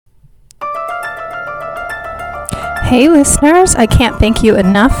Hey listeners, I can't thank you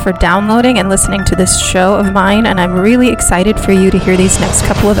enough for downloading and listening to this show of mine, and I'm really excited for you to hear these next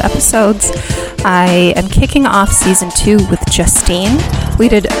couple of episodes. I am kicking off season 2 with Justine. We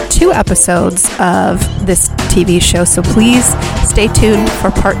did 2 episodes of this TV show, so please stay tuned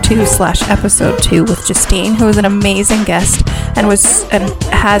for part 2/episode 2 with Justine, who is an amazing guest and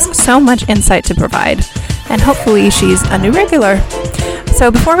has so much insight to provide. And hopefully she's a new regular. So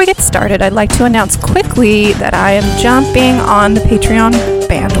before we get started, I'd like to announce quickly that I am jumping on the Patreon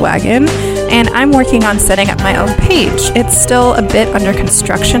bandwagon, and I'm working on setting up my own page. It's still a bit under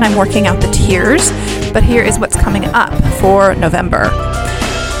construction. I'm working out the tiers, but here is what's coming up for November.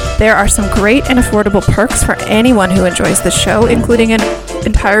 There are some great and affordable perks for anyone who enjoys the show, including an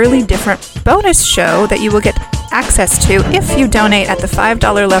entirely different bonus show that you will get access to if you donate at the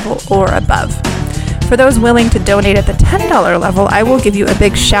 $5 level or above. For those willing to donate at the $10 level, I will give you a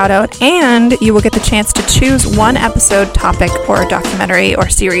big shout out, and you will get the chance to choose one episode, topic, or documentary or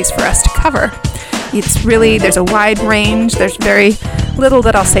series for us to cover. There's a wide range. There's very little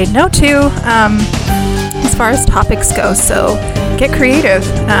that I'll say no to as far as topics go, so get creative.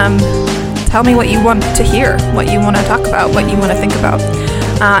 Tell me what you want to hear, what you want to talk about, what you want to think about.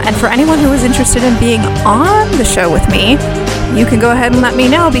 And for anyone who is interested in being on the show with me, you can go ahead and let me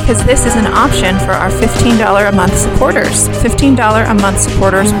know, because this is an option for our $15 a month supporters. $15 a month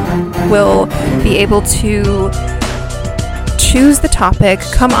supporters will be able to choose the topic,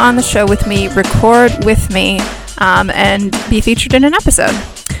 come on the show with me, record with me, and be featured in an episode.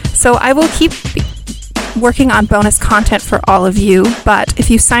 So I will keep working on bonus content for all of you, but if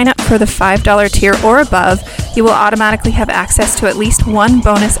you sign up for the $5 tier or above, you will automatically have access to at least one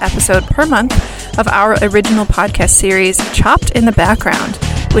bonus episode per month of our original podcast series, Chopped in the Background,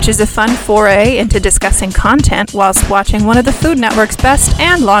 which is a fun foray into discussing content whilst watching one of the Food Network's best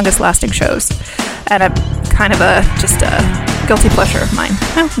and longest lasting shows. And just a guilty pleasure of mine.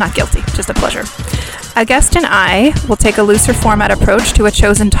 No, not guilty, just a pleasure. A guest and I will take a looser format approach to a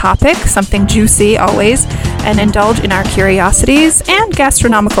chosen topic, something juicy always, and indulge in our curiosities and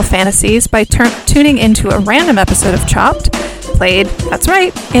gastronomical fantasies by tuning into a random episode of Chopped, played, that's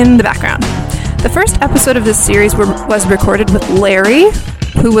right, in the background. The first episode of this series was recorded with Larry,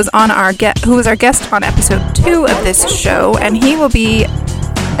 who was our guest on episode 2 of this show, and he won't be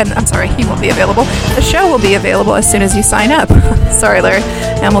available. The show will be available as soon as you sign up. Sorry, Larry,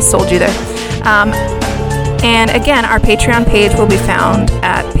 I almost sold you there. And again, our Patreon page will be found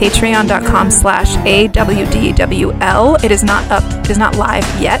at patreon.com/AWDWL. It is not live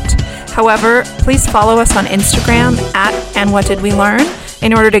yet. However, please follow us on Instagram at @AndWhatDidWeLearn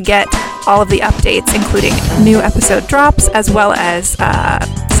in order to get all of the updates, including new episode drops, as well as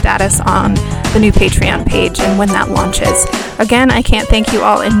status on the new Patreon page and when that launches. Again, I can't thank you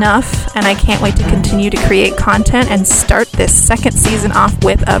all enough, and I can't wait to continue to create content and start this second season off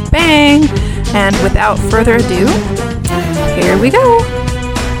with a bang. And without further ado, here we go.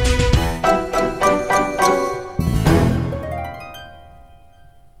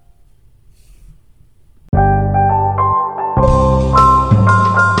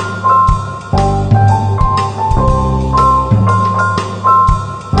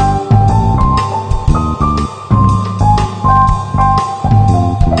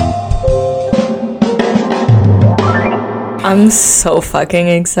 I'm so fucking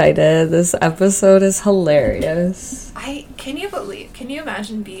excited. This episode is hilarious. Can you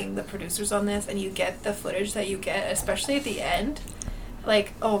imagine being the producers on this and you get the footage that you get, especially at the end?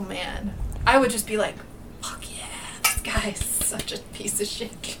 Like, oh man. I would just be like, fuck yeah, this guy's such a piece of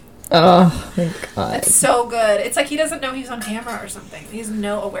shit. Oh my god. It's so good. It's like he doesn't know he's on camera or something. He has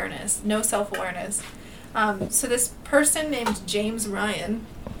no awareness, no self-awareness. So this person named James Ryan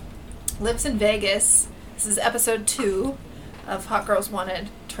lives in Vegas. This is episode 2 of Hot Girls Wanted.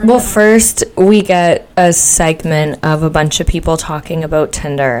 First we get a segment of a bunch of people talking about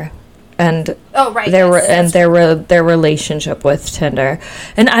Tinder and their relationship with Tinder.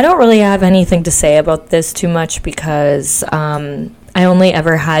 And I don't really have anything to say about this too much because I only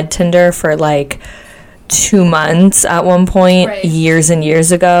ever had Tinder for like 2 months at one point, years and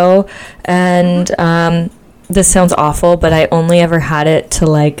years ago. And this sounds awful, but I only ever had it to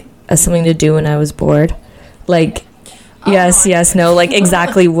like as something to do when I was bored. Like, yes, no, like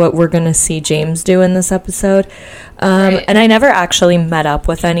exactly what we're going to see James do in this episode. And I never actually met up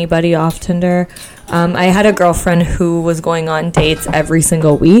with anybody off Tinder. I had a girlfriend who was going on dates every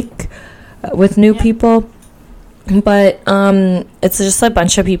single week with new people. But it's just a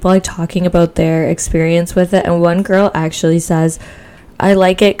bunch of people like talking about their experience with it. And one girl actually says, I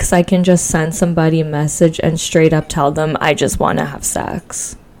like it because I can just send somebody a message and straight up tell them I just want to have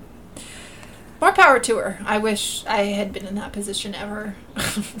sex. more power to her. I wish I had been in that position ever.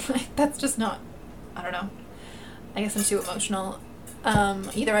 That's just not, I don't know. I guess I'm too emotional.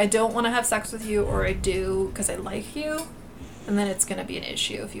 Either I don't want to have sex with you, or I do because I like you, and then it's going to be an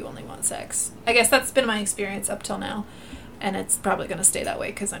issue if you only want sex. I guess that's been my experience up till now, and it's probably going to stay that way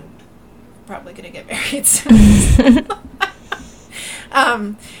because I'm probably going to get married soon.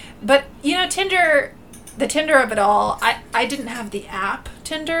 But, you know, Tinder, the Tinder of it all, I didn't have the app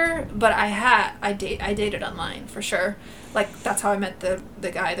Tinder, but I dated online for sure. Like, that's how I met the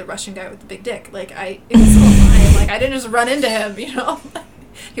guy, the Russian guy with the big dick. Like, it was online. Like, I didn't just run into him, you know?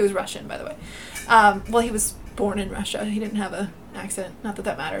 He was Russian, by the way. Well, he was born in Russia. He didn't have an accent. Not that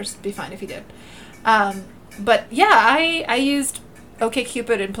that matters. It'd be fine if he did. But, yeah, I used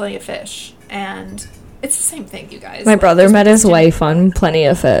OkCupid and Plenty of Fish, and it's the same thing, you guys. My brother met his wife on Plenty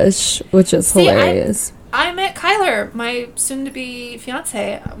of Fish, which is hilarious. I met Kyler, my soon-to-be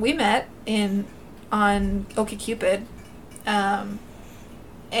fiance. We met on OkCupid. And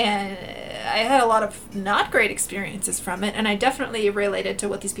I had a lot of not great experiences from it, and I definitely related to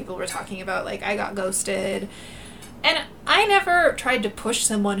what these people were talking about. Like, I got ghosted, and I never tried to push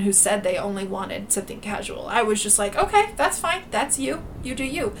someone who said they only wanted something casual. I was just like, okay, that's fine, that's you do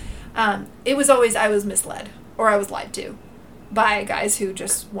you. It was always I was misled, or I was lied to by guys who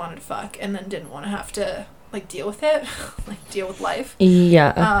just wanted to fuck and then didn't want to have to, like, deal with it, like, deal with life.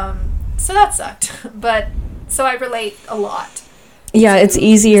 Yeah. So that sucked, but so I relate a lot. Yeah, it's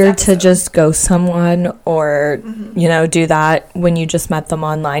easier to just ghost someone or, you know, do that when you just met them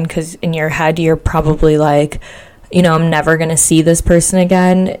online, because in your head you're probably like, you know, I'm never going to see this person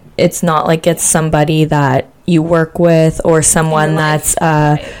again. It's not like it's somebody that you work with or someone that's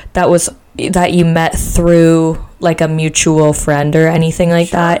that you met through, like, a mutual friend or anything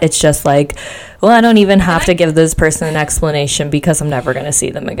like that. It's just like, well, I don't even have to give this person an explanation because I'm never going to see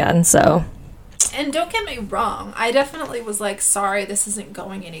them again, so... And don't get me wrong, I definitely was like, sorry, this isn't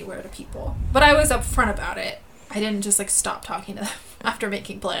going anywhere to people. But I was upfront about it. I didn't just, like, stop talking to them after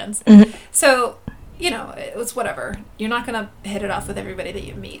making plans. Mm-hmm. So, you know, it was whatever. You're not going to hit it off with everybody that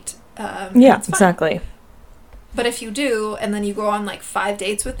you meet. Yeah, exactly. But if you do, and then you go on, like, 5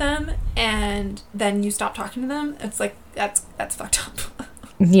 dates with them, and then you stop talking to them, it's like, that's fucked up.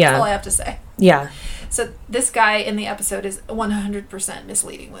 Yeah. That's all I have to say. Yeah. So this guy in the episode is 100%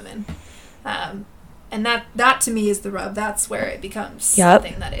 misleading women. And that to me is the rub. That's where it becomes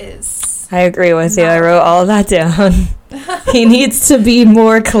something that is... I agree with you. I wrote all that down. He needs to be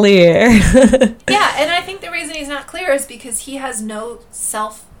more clear. Yeah, and I think the reason he's not clear is because he has no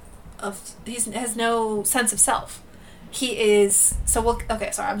has no sense of self. He is...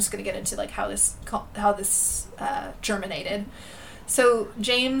 Okay, sorry, I'm just going to get into, like, how this germinated. So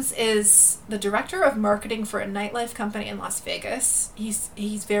James is the director of marketing for a nightlife company in Las Vegas.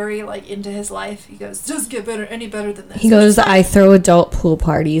 He's very, like, into his life. He goes, doesn't get any better than this. He goes, I throw adult pool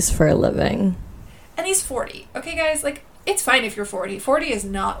parties for a living. And he's 40. Okay, guys, like, it's fine if you're 40. 40 is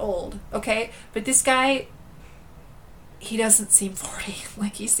not old, okay? But this guy, he doesn't seem 40.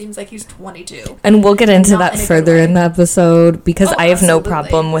 Like, he seems like he's 22. And we'll get into that further in the episode, because I have no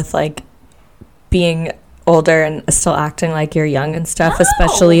problem with, like, being older and still acting like you're young and stuff,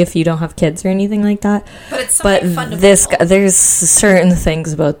 especially if you don't have kids or anything like that. But it's this guy, there's certain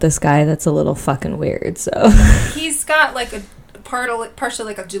things about this guy that's a little fucking weird. So he's got, like, a partially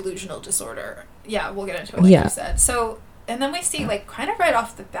like a delusional disorder. Yeah, we'll get into it, like you said. So, and then we see, like, kind of right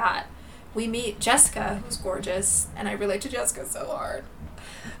off the bat, we meet Jessica, who's gorgeous, and I relate to Jessica so hard.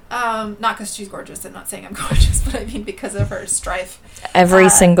 Not because she's gorgeous. I'm not saying I'm gorgeous, but I mean because of her strife. Every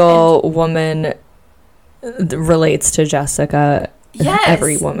single woman relates to Jessica. Yes,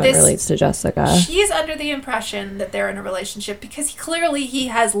 every woman relates to Jessica. She's under the impression that they're in a relationship because he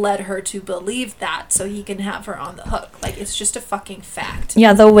has led her to believe that, so he can have her on the hook. Like, it's just a fucking fact.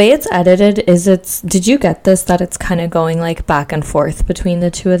 Yeah, the way it's edited is did you get this, that it's kind of going, like, back and forth between the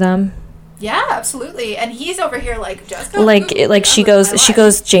two of them? Yeah, absolutely. And he's over here like, Jessica, like she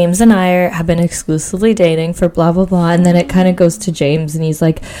goes, James and I have been exclusively dating for blah blah blah, and then it kind of goes to James, and he's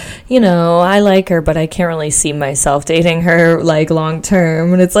like, you know, I like her, but I can't really see myself dating her, like, long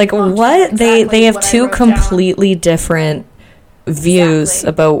term. And it's like, what? They have two completely different views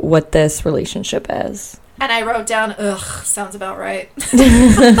about what this relationship is. And I wrote down, sounds about right.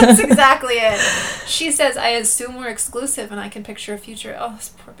 That's exactly it. She says, I assume we're exclusive and I can picture a future. Oh, this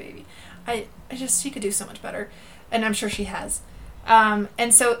poor baby. She could do so much better. And I'm sure she has. And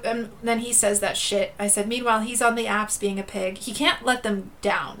then he says that shit. I said, meanwhile, he's on the apps being a pig. He can't let them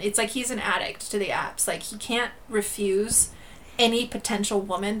down. It's like he's an addict to the apps. Like, he can't refuse. any potential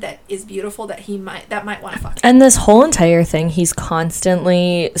woman that is beautiful that might want to fuck him. And this whole entire thing, he's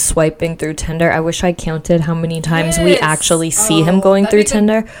constantly swiping through Tinder. I wish I counted how many times we actually see him going through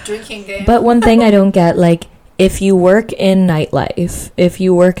Tinder. Drinking game. But one thing I don't get, like, if you work in nightlife, if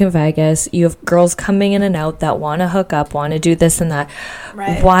you work in Vegas, you have girls coming in and out that want to hook up, want to do this and that.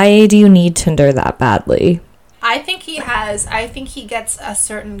 Right. Why do you need Tinder that badly? I think he gets a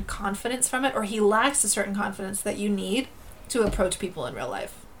certain confidence from it, or he lacks a certain confidence that you need to approach people in real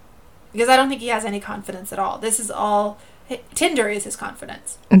life. Because I don't think he has any confidence at all. This is all... Tinder is his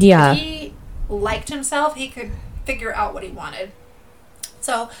confidence. Yeah. If he liked himself, he could figure out what he wanted.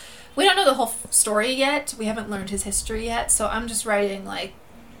 So, we don't know the whole story yet. We haven't learned his history yet. So, I'm just writing, like,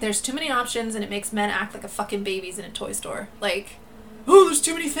 there's too many options and it makes men act like a fucking babies in a toy store. Like, oh, there's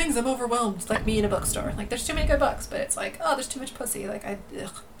too many things, I'm overwhelmed. It's like me in a bookstore. Like, there's too many good books, but it's like, oh, there's too much pussy. Like,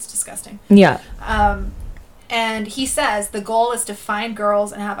 it's disgusting. Yeah. And he says the goal is to find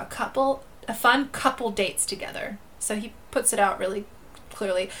girls and have a fun couple dates together. So he puts it out really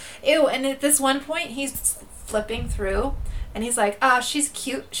clearly. Ew, and at this one point, he's flipping through, and he's like, she's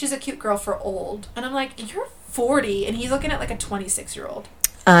cute. She's a cute girl for old. And I'm like, you're 40, and he's looking at like a 26-year-old.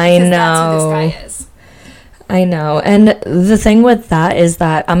 I know. That's who this guy is. I know. And the thing with that is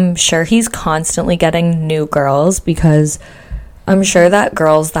that I'm sure he's constantly getting new girls, because I'm sure that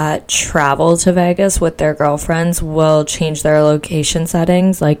girls that travel to Vegas with their girlfriends will change their location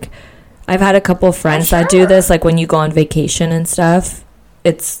settings. Like, I've had a couple of friends that do this. Like, when you go on vacation and stuff,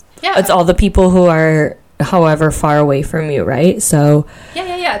 it's all the people who are however far away from you, right? So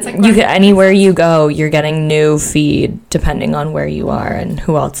yeah. It's like you get anywhere you go, you're getting new feed depending on where you are and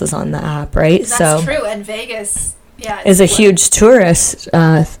who else is on the app, right? That's true. And Vegas, is a huge tourist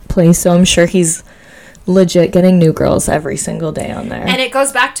place. So I'm sure he's legit getting new girls every single day on there. And it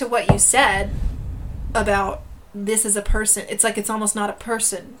goes back to what you said about this is a person. It's like it's almost not a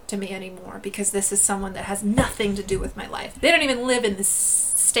person to me anymore, because this is someone that has nothing to do with my life. They don't even live in this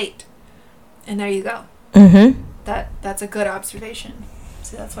state. And there you go. Mm-hmm. That's a good observation.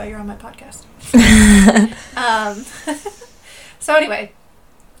 So that's why you're on my podcast. So anyway,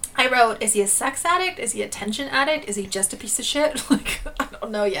 I wrote, is he a sex addict? Is he a attention addict? Is he just a piece of shit? Like, I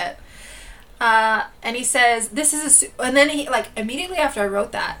don't know yet. And he says, this is and then he, like, immediately after I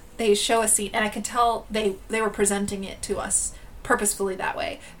wrote that, they show a scene, and I could tell they were presenting it to us purposefully that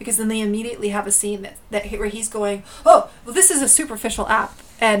way, because then they immediately have a scene where he's going, oh, well, this is a superficial app,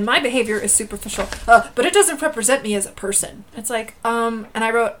 and my behavior is superficial, but it doesn't represent me as a person. It's like, and I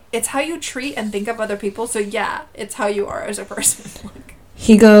wrote, it's how you treat and think of other people, so yeah, it's how you are as a person. Like,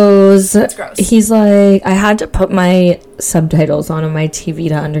 he goes, that's gross. He's like, I had to put my subtitles on my TV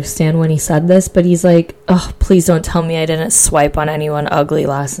to understand when he said this, but he's like, oh, please don't tell me I didn't swipe on anyone ugly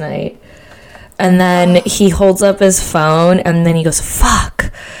last night. And then he holds up his phone, and then he goes,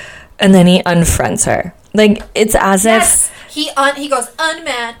 fuck. And then he unfriends her. Like, it's as if... He goes,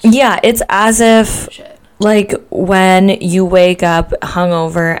 unmatched. Yeah, it's as if... Shit. Like, when you wake up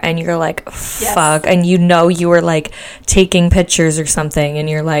hungover and you're like, fuck, and you know you were, like, taking pictures or something, and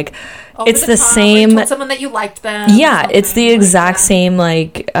you're like, it's the same... told someone that you liked them. Yeah, it's the exact same,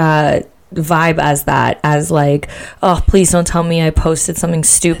 like, vibe as that, as like, oh, please don't tell me I posted something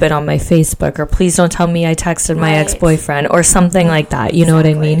stupid on my Facebook, or please don't tell me I texted my ex-boyfriend, or something like that. You know what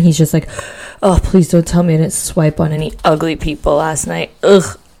I mean? He's just like, oh, please don't tell me I didn't swipe on any ugly people last night.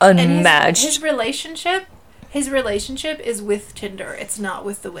 Ugh, unmatched. His relationship is with Tinder. It's not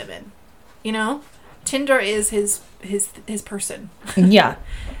with the women. You know? Tinder is his person. Yeah.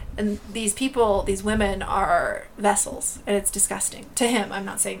 And these people, these women, are vessels, and it's disgusting. To him, I'm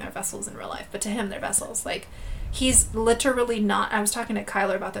not saying they're vessels in real life, but to him, they're vessels. Like, he's literally not... I was talking to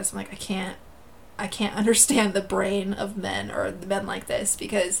Kyler about this. I'm like, I can't understand the brain of men, or men like this,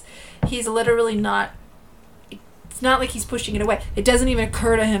 because he's literally not... It's not like he's pushing it away. It doesn't even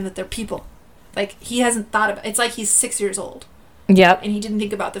occur to him that they're people. Like, he hasn't thought about... It's like he's 6 years old. Yep. And he didn't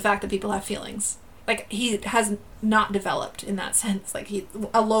think about the fact that people have feelings. Like, he has not developed in that sense. Like,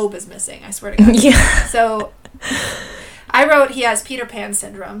 a lobe is missing, I swear to God. Yeah. So, I wrote he has Peter Pan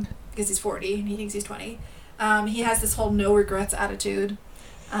syndrome, because he's 40, and he thinks he's 20. He has this whole no regrets attitude.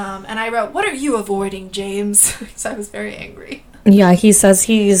 And I wrote, what are you avoiding, James? So I was very angry. Yeah, he says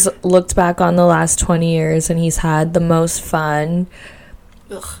he's looked back on the last 20 years, and he's had the most fun.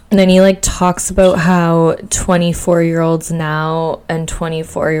 Ugh. And then he, like, talks about how 24-year-olds now and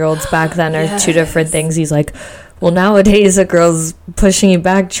 24-year-olds back then are two different things. He's like, well, nowadays a girl's pushing you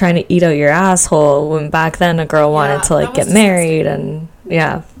back trying to eat out your asshole, when back then a girl wanted to, like, get married, and,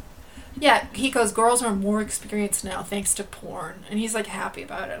 yeah. Yeah, he goes, girls are more experienced now thanks to porn. And he's, like, happy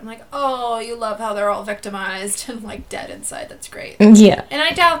about it. I'm like, oh, you love how they're all victimized and, like, dead inside. That's great. Yeah. And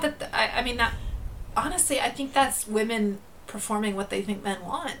I doubt that, I mean, that, honestly, I think that's women performing what they think men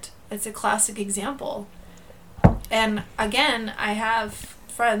want. It's a classic example. And, again, I have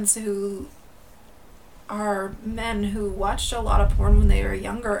friends who are men who watched a lot of porn when they were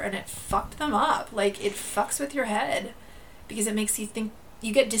younger, and it fucked them up. Like, it fucks with your head because it makes you think.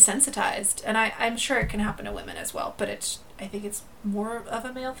 You get desensitized, and I'm sure it can happen to women as well, but I think it's more of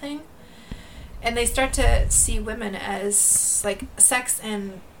a male thing. And they start to see women as, like, sex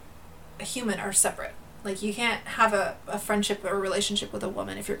and a human are separate. Like, you can't have a friendship or a relationship with a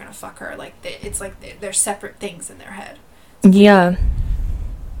woman if you're gonna fuck her. Like, it's like they're separate things in their head. Yeah.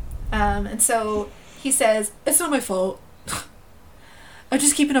 And so he says, it's not my fault. I'm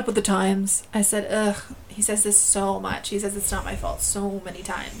just keeping up with the times. I said, ugh. He says this so much. He says it's not my fault so many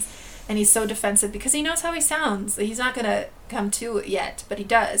times. And he's so defensive because he knows how he sounds. He's not going to come to it yet, but he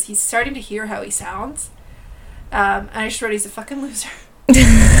does. He's starting to hear how he sounds. And I just wrote he's a fucking loser.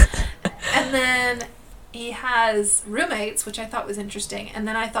 And then he has roommates, which I thought was interesting. And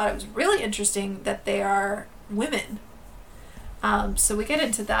then I thought it was really interesting that they are women. So we get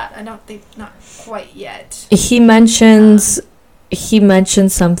into that. I don't think, not quite yet. He mentions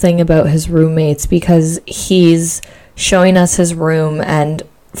something about his roommates because he's showing us his room, and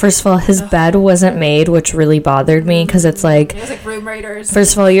first of all, his bed wasn't made, which really bothered me because it's like, it was like room raiders.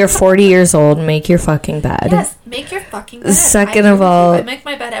 First of all, you're 40 years old, make your fucking bed. Yes, make your fucking bed. Second of all, I make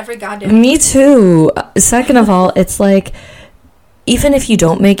my bed every goddamn me too. Second of all, it's like, even if you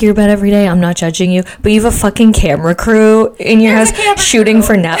don't make your bed every day, I'm not judging you, but you have a fucking camera crew in your house shooting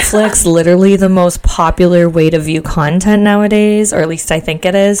for Netflix, literally the most popular way to view content nowadays, or at least I think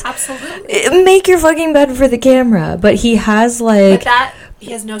it is. Absolutely. Make your fucking bed for the camera. But he has, like...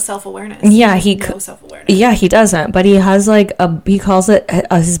 He has no self-awareness. Yeah, no self-awareness. Yeah, he doesn't. But he has, like, he calls it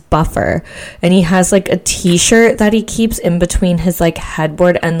his buffer. And he has, like, a t-shirt that he keeps in between his, like,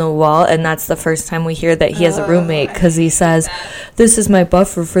 headboard and the wall. And that's the first time we hear that he has a roommate. Because he says, this is my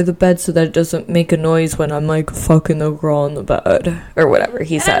buffer for the bed so that it doesn't make a noise when I'm, like, fucking the girl on the bed. Or whatever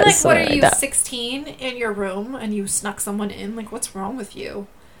he says. I'm like, what are you, 16 in your room and you snuck someone in? Like, what's wrong with you?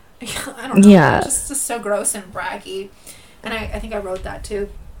 I don't know. Yeah. It's just so gross and braggy. And I think I wrote that too.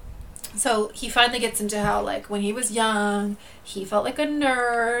 So he finally gets into how, like, when he was young, he felt like a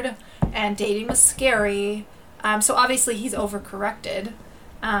nerd and dating was scary. So obviously he's overcorrected.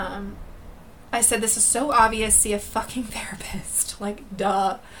 I said, this is so obvious. See a fucking therapist. Like,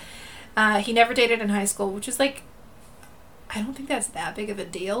 duh. He never dated in high school, which is, like, I don't think that's that big of a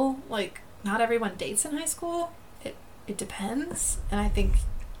deal. Like, not everyone dates in high school. It depends. And I think,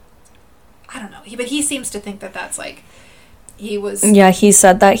 I don't know. But he seems to think that that's, like, he was... Yeah, he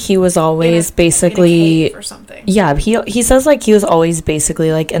said that he was always basically... in a cave or something. Yeah, he says, like, he was always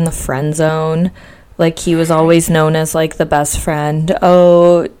basically, like, in the friend zone. Like, he was always known as, like, the best friend.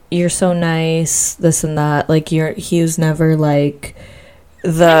 Oh, you're so nice, this and that. Like, he was never, like, the...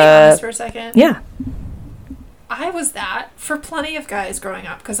 Can I be honest for a second? Yeah. I was that for plenty of guys growing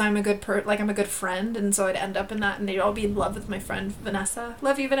up because I'm a good I'm a good friend, and so I'd end up in that, and they'd all be in love with my friend Vanessa.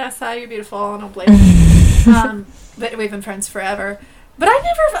 Love you, Vanessa. You're beautiful. I don't blame you. But we've been friends forever. But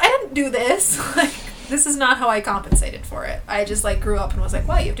I didn't do this. Like, this is not how I compensated for it. I just, like, grew up and was like,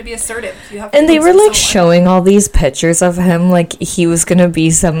 wow, you have to be assertive. You have to. And they were, like, showing all these pictures of him, like, he was gonna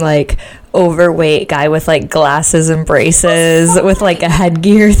be some, like, overweight guy with, like, glasses and braces with, like, a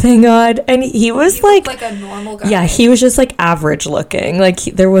headgear thing on. And he was, like a normal guy. Yeah, he was just, like, average looking. Like,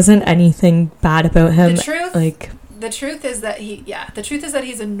 there wasn't anything bad about him. The truth is that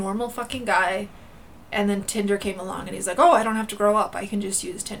he's a normal fucking guy. And then Tinder came along, and he's like, oh, I don't have to grow up. I can just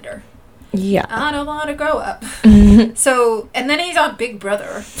use Tinder. Yeah. I don't want to grow up. So, and then he's on Big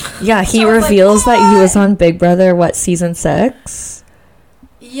Brother. Yeah, he reveals that he was on Big Brother, season 6?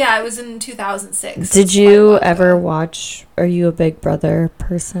 Yeah, it was in 2006. Did you ever watch, are you a Big Brother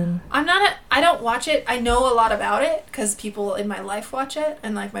person? I don't watch it. I know a lot about it, because people in my life watch it,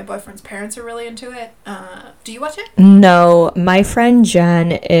 and, like, my boyfriend's parents are really into it. Do you watch it? No, my friend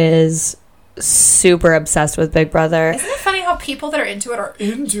Jen is super obsessed with Big Brother. Isn't it funny how people that are into it are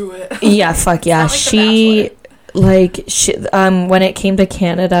into it? Yeah, fuck yeah. She when it came to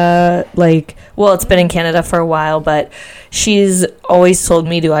Canada, like, well, it's been in Canada for a while, but she's always told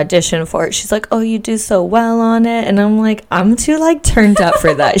me to audition for it. She's like, oh, you do so well on it. And I'm like, I'm too, like, turned up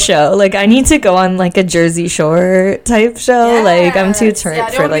for that show. Like, I need to go on, like, a Jersey Shore type show. Yes. Like, I'm too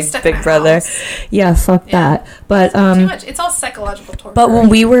turned for, like, Big Brother. Yeah, fuck that. But too much. It's all psychological torture. But when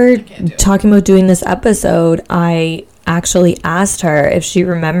we were talking about doing this episode, I actually asked her if she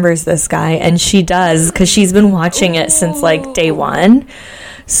remembers this guy, and she does, because she's been watching it since like day one.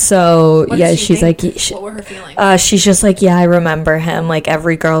 So yeah, she's like, what were her feelings? She's just like, yeah, I remember him. Like,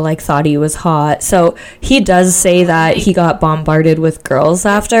 every girl like thought he was hot. So he does say that he got bombarded with girls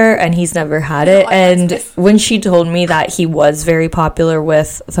after, and he's never had it. And when she told me that he was very popular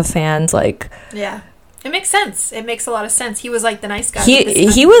with the fans, like, yeah, it makes sense. It makes a lot of sense. He was like the nice guy.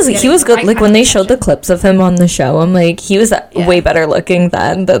 He was good. Like, when they showed the clips of him on the show, I'm like, he was way better looking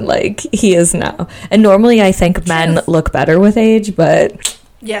then than like he is now. And normally I think men look better with age, but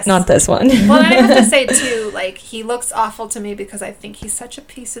yes, not this one. Well, I have to say too, like, he looks awful to me because I think he's such a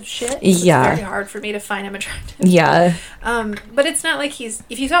piece of shit. Yeah, it's very hard for me to find him attractive. Yeah. But it's not like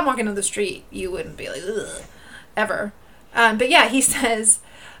if you saw him walking down the street, you wouldn't be like, ugh, ever. But yeah, he says,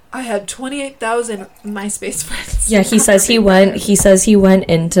 I had 28,000 MySpace friends. Yeah, he says he went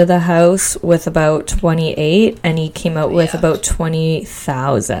into the house with about 28, and he came out with about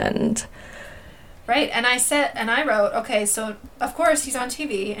 20,000. Right, and I wrote, okay, so of course he's on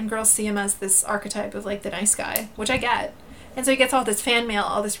TV, and girls see him as this archetype of like the nice guy, which I get, and so he gets all this fan mail,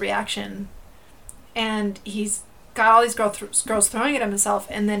 all this reaction, and he's got all these girls throwing at himself,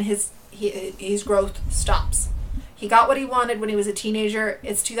 and then his growth stops. He got what he wanted when he was a teenager.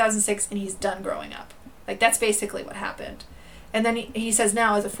 It's 2006, and he's done growing up. Like, that's basically what happened. And then he says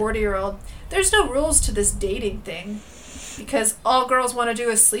now, as a 40-year-old, there's no rules to this dating thing, because all girls want to do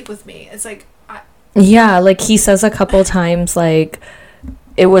is sleep with me. It's like, yeah, like, he says a couple times, like,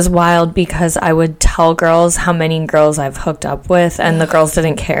 it was wild because I would tell girls how many girls I've hooked up with, and the girls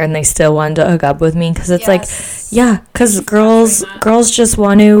didn't care, and they still wanted to hook up with me, because it's like, yeah, because girls just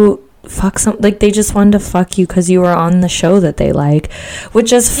want to fuck like, they just wanted to fuck you because you were on the show that they like,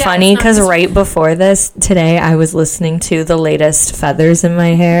 which is funny, because right before this today I was listening to the latest Feathers in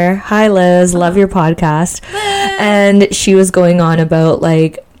My Hair. Hi Liz, love your podcast. Liz. And she was going on about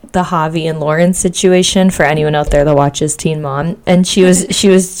like the Javi and Lauren situation, for anyone out there that watches Teen Mom, and she was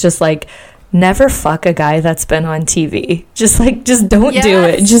just like, never fuck a guy that's been on TV. Just don't do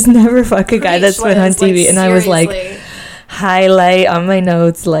it. Just never fuck a guy that's been on TV. Like, and I was like, highlight on my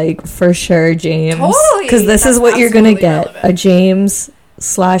notes, like, for sure, James. Totally. Because this is what you're going to get. Relevant. A James / a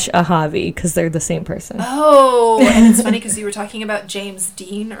Javi, because they're the same person. Oh, and it's funny because you were talking about James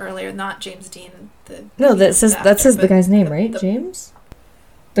Dean earlier, not James Dean. The guy's name, right? James?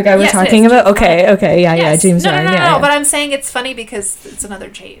 The guy we're talking about? Okay, yeah, James Ryan. No, but I'm saying it's funny because it's another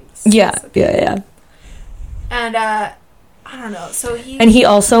James. Yeah. And, I don't know, so he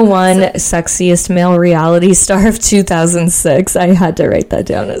also won Sexiest Male Reality Star of 2006. I had to write that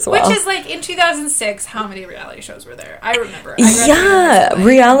down as well. Which is, like, in 2006, how many reality shows were there? I remember.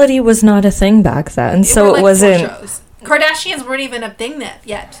 Reality was not a thing back then, so it wasn't... 4 shows. Kardashians weren't even a thing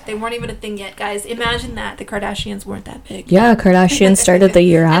yet. They weren't even a thing yet, guys. Imagine that. The Kardashians weren't that big. Yeah, Kardashians started the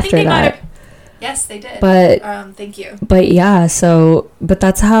year after that. Yes, they did. But thank you. But yeah, but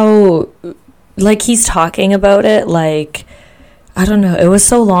that's how, like, he's talking about it, like, I don't know. It was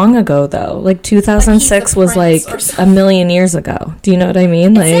so long ago, though. Like, 2006 was, like, a million years ago. Do you know what I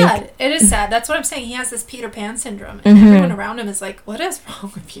mean? It's sad. It is sad. That's what I'm saying. He has this Peter Pan syndrome. And everyone around him is like, what is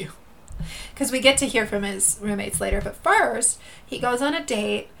wrong with you? Because we get to hear from his roommates later. But first, he goes on a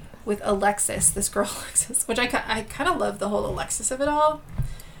date with Alexis, this girl Alexis, which I kind of love the whole Alexis of it all.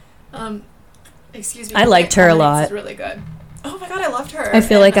 Excuse me. I liked her a lot. She's really good. Oh, my God, I loved her. I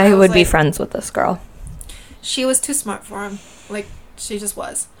feel like I would be friends with this girl. She was too smart for him. Like, she just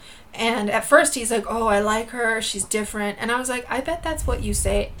was. And at first he's like, oh, I like her, she's different. And I was like, I bet that's what you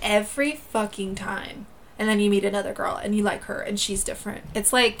say every fucking time. And then you meet another girl and you like her and she's different.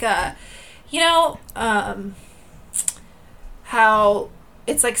 It's like, how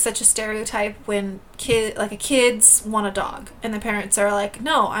it's like such a stereotype when kids want a dog and the parents are like,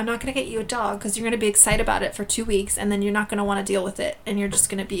 no, I'm not going to get you a dog because you're going to be excited about it for 2 weeks and then you're not going to want to deal with it and you're just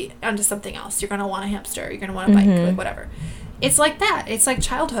going to be onto something else. You're going to want a hamster. You're going to want a bike, like whatever. It's like that. It's like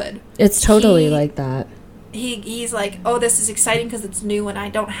childhood. It's totally like that. He's like, oh, this is exciting because it's new and I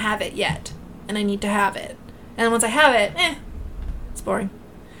don't have it yet and I need to have it. And then once I have it, it's boring.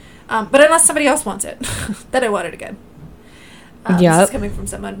 But unless somebody else wants it, then I want it again. This is coming from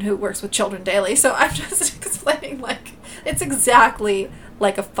someone who works with children daily, so I'm just explaining, like, it's exactly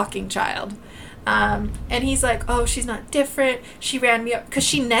like a fucking child. And he's like, oh, she's not different. She ran me up because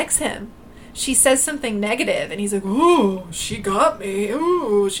she negs him. She says something negative, and he's like, oh, she got me.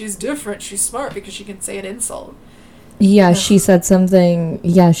 Oh, she's different. She's smart because she can say an insult. Yeah, she said something.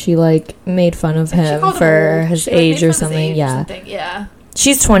 Yeah, she, like, made fun of him for his age or something. Yeah.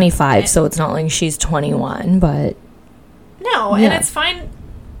 She's 25, so it's not like she's 21, but... No, and it's fine.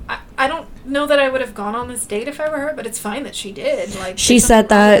 I don't know that I would have gone on this date if I were her, but it's fine that she did. Like, she said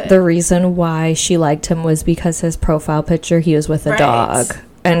that the reason why she liked him was because his profile picture, he was with a dog.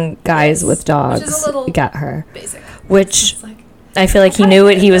 And guys with dogs get her. Basic. Which I feel like he knew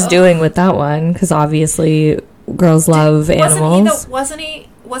what he was doing with that one, because obviously girls love animals. Wasn't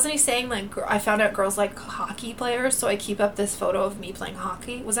he saying, like, I found out girls like hockey players, so I keep up this photo of me playing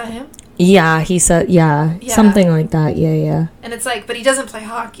hockey? Was that him? Yeah, he said, yeah. Something like that, yeah. And it's like, but he doesn't play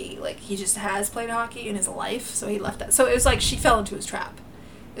hockey. Like, he just has played hockey in his life, so he left that. So it was like she fell into his trap.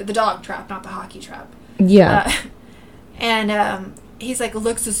 The dog trap, not the hockey trap. Yeah. And he's like,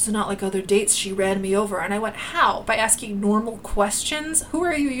 looks, this is not like other dates. She ran me over. And I went, how? By asking normal questions? Who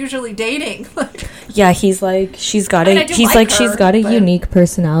are you usually dating? Yeah, he's like, she's got a unique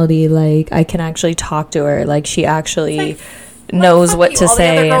personality. Like, I can actually talk to her. Like, she actually knows what to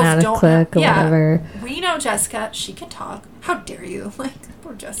say and how to click or whatever. We know Jessica. She can talk. How dare you? Like,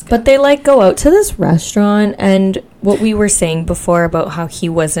 poor Jessica. But they, like, go out to this restaurant, and what we were saying before about how he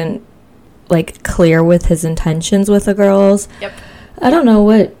wasn't, like, clear with his intentions with the girls. Yep. I don't know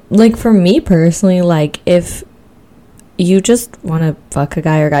what, like, for me personally, like, if you just want to fuck a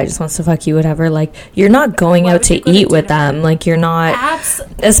guy or a guy just wants to fuck you, whatever, like, you're not going out to eat with them. Like, you're not,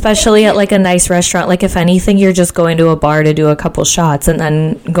 especially at, like, a nice restaurant. Like, if anything, you're just going to a bar to do a couple shots and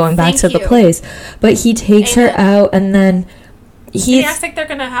then going back to the place. But he takes her out, and then he acts like they're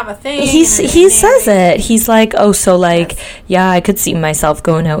gonna have a thing. He says it. He's like, oh, so, like, yeah, I could see myself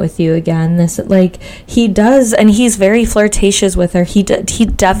going out with you again. This, like, he does, and he's very flirtatious with her. He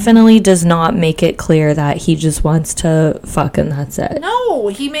definitely does not make it clear that he just wants to fuck and that's it. No,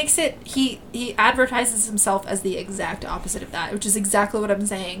 he makes it. He advertises himself as the exact opposite of that, which is exactly what I'm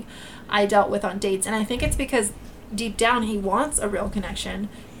saying. I dealt with on dates, and I think it's because deep down he wants a real connection,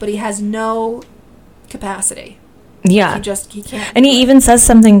 but he has no capacity. Yeah. He can't. And he even says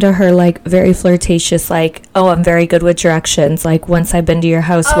something to her, like, very flirtatious, like, oh, I'm very good with directions. Like, once I've been to your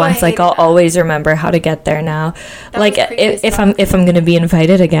house once, like, I'll always remember how to get there now. That like, if I'm going to be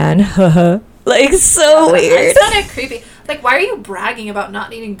invited again. Like, so weird. It's kind of creepy. Like, why are you bragging about not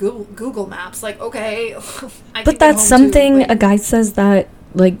needing Google Maps? Like, okay. But that's something a guy says that,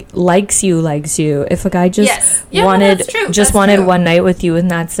 like, likes you. If a guy just wanted one night with you and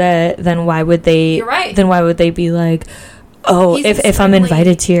that's it, then why would they? You're right. Then why would they be like, oh, if I'm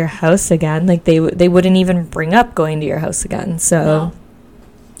invited to your house again, like, they wouldn't even bring up going to your house again. So,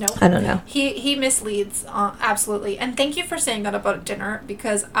 no. I don't know. He misleads, absolutely. And thank you for saying that about dinner,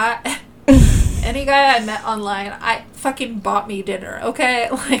 because any guy I met online, I fucking bought me dinner. Okay,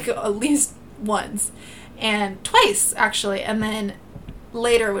 like, at least once and twice actually, and then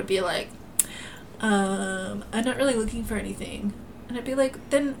later would be like, I'm not really looking for anything. And I'd be like,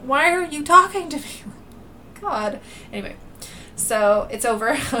 then why are you talking to me? God. Anyway, so it's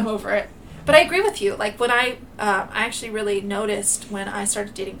over. I'm over it. But I agree with you. Like, when I actually really noticed when I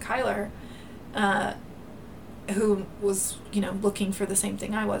started dating Kyler, who was, looking for the same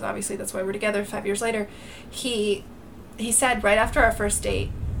thing I was. Obviously, that's why we're together 5 years later. He said right after our first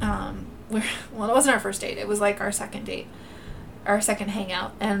date, it wasn't our first date. It was like our second date. Our second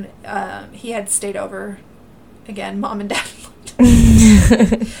hangout, and he had stayed over again. Mom and Dad.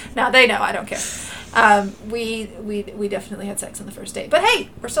 Now they know. I don't care. We definitely had sex on the first date, but hey,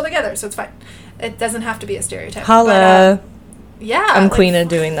 we're still together, so it's fine. It doesn't have to be a stereotype. Holla. But, yeah, I'm queen of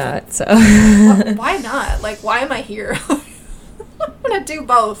doing that. So why not? Like, why am I here? I'm gonna do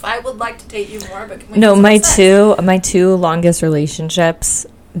both. I would like to date you more, but my two longest relationships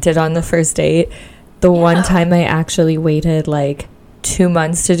did on the first date. The one time I actually waited, like, 2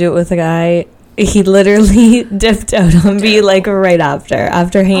 months to do it with a guy, he literally dipped out on me, like, right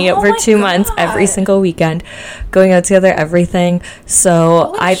after hanging out for 2 months every single weekend, going out together, everything.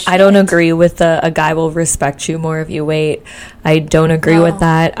 So I don't agree with a guy will respect you more if you wait. I don't agree with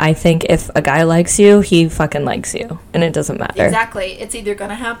that. I think if a guy likes you, he fucking likes you, and it doesn't matter. Exactly. It's either going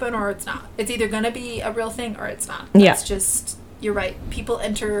to happen or it's not. It's either going to be a real thing or it's not. That's just... You're right. People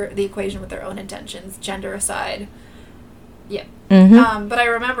enter the equation with their own intentions, gender aside. Yeah. Mm-hmm. But I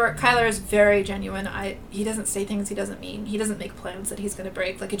remember Kyler is very genuine. He doesn't say things he doesn't mean. He doesn't make plans that he's going to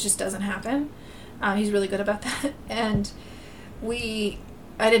break. Like, it just doesn't happen. He's really good about that. And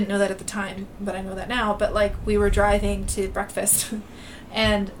I didn't know that at the time, but I know that now. But, like, we were driving to breakfast,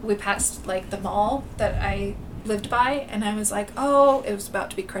 and we passed, like, the mall that I lived by, and I was like, oh, it was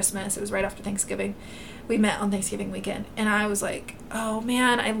about to be Christmas. It was right after Thanksgiving. We met on Thanksgiving weekend, and I was like, oh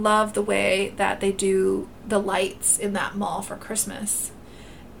man, I love the way that they do the lights in that mall for Christmas.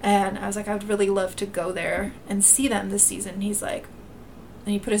 And I was like, I would really love to go there and see them this season. And he's like,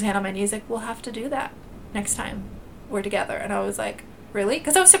 and he put his hand on my knee, he's like, we'll have to do that next time we're together. And I was like, really?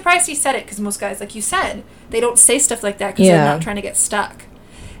 Because I was surprised he said it, because most guys, like you said, they don't say stuff like that because they're not trying to get stuck.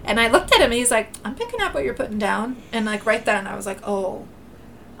 And I looked at him and he's like, I'm picking up what you're putting down. And like right then I was like, oh,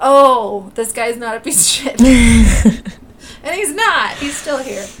 this guy's not a piece of shit. And he's not. He's still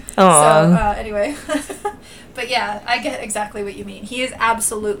here. Aww. So anyway. But yeah, I get exactly what you mean. He is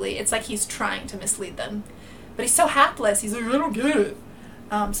absolutely, it's like he's trying to mislead them. But he's so hapless. He's like, I don't get it.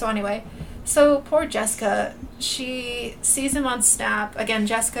 So anyway, so poor Jessica, she sees him on Snap. Again,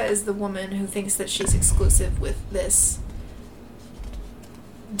 Jessica is the woman who thinks that she's exclusive with this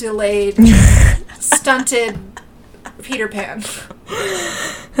delayed, stunted Peter Pan.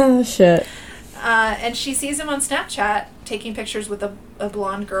 Oh, shit. And she sees him on Snapchat taking pictures with a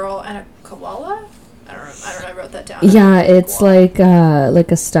blonde girl and a koala. I don't know. I wrote that down. Yeah, it's like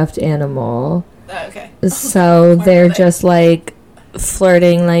a stuffed animal. Oh, okay. So they're just like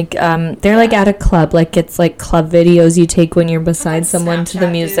flirting, like they're like at a club, like it's like club videos you take when you're beside someone Snapchat, to the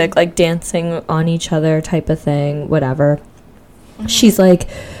music, dude. Like dancing on each other type of thing, whatever. Mm-hmm. She's like,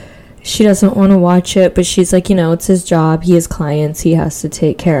 she doesn't want to watch it, but she's like, it's his job. He has clients he has to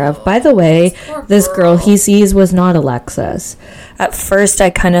take care of. By the way, this girl he sees was not Alexis. At first, I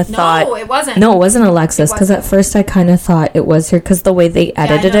kind of thought... No, it wasn't. No, it wasn't Alexis, because at first I kind of thought it was her, because the way they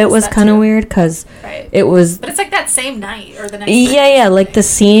edited it was kind of weird, because it was... But it's like that same night, or the next night. Yeah, like the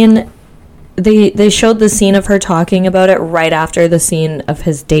scene... They showed the scene of her talking about it right after the scene of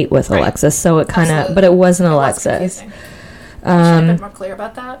his date with Alexis, so it kind of... But it wasn't Alexis. I should have been more clear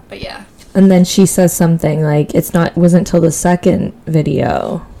about that, but yeah. And then she says something like, wasn't till the second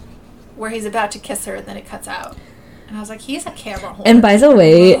video. Where he's about to kiss her, and then it cuts out. And I was like, he's a camera whore. And by the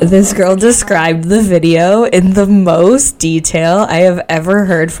way, this girl described the video in the most detail I have ever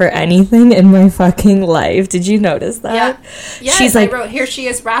heard for anything in my fucking life. Did you notice that? Yeah. Yes, she's like, I wrote, here she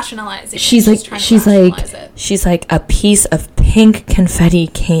is rationalizing. She's like, a piece of pink confetti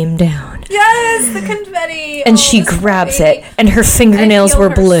came down. Yes, the confetti. And she grabs it, and her fingernails were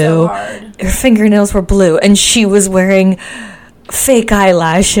blue. Her fingernails were blue, and she was wearing fake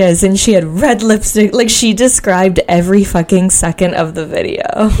eyelashes, and she had red lipstick. Like, she described every fucking second of the video.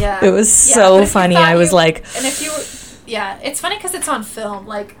 Yeah. It was so funny. I was like... And if you were... Yeah, it's funny because it's on film.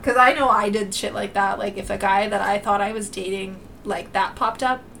 Like, because I know I did shit like that. Like, if a guy that I thought I was dating, like, that popped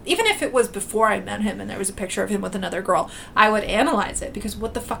up, even if it was before I met him and there was a picture of him with another girl, I would analyze it, because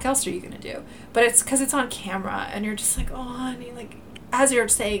what the fuck else are you going to do? But it's because it's on camera, and you're just like, oh, honey, like, as you're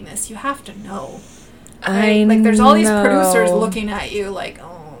saying this, you have to know. Right? Like, there's all these producers looking at you like,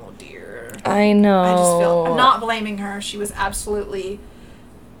 oh, dear. I know. I just feel... I'm not blaming her. She was absolutely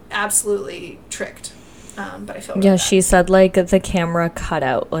tricked. But I feel really bad. She said, like, the camera cut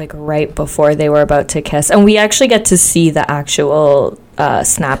out, like, right before they were about to kiss. And we actually get to see the actual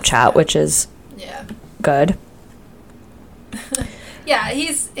Snapchat, which is good. Yeah,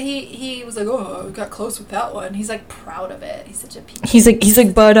 he was like, oh, I got close with that one. He's like proud of it. He's such a piece. He's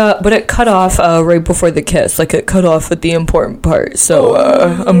like, but it cut off right before the kiss. Like, it cut off at the important part. So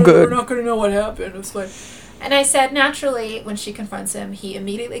I'm good. We're not gonna know what happened. It's fine. And I said, naturally, when she confronts him, he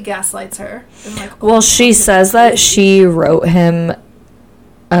immediately gaslights her. And like, well, she says that she wrote him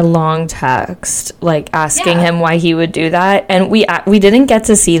a long text, like, asking him why he would do that. And we didn't get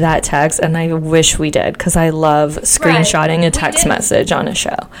to see that text, and I wish we did, because I love screenshotting a text message on a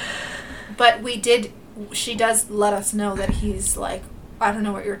show. But we did... She does let us know that he's like, I don't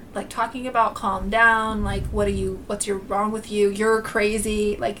know what you're, like, talking about. Calm down. Like, what's wrong with you? You're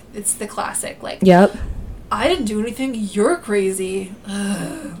crazy. Like, it's the classic, like... Yep. I didn't do anything. You're crazy.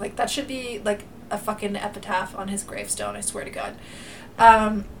 Ugh. Like, that should be, like, a fucking epitaph on his gravestone, I swear to God.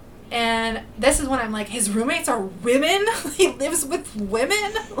 And this is when I'm like, his roommates are women? He lives with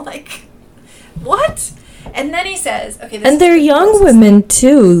women? Like, what? And then he says, okay, this and they're young women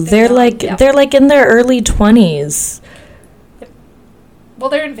too. They're like in their early 20s. Well,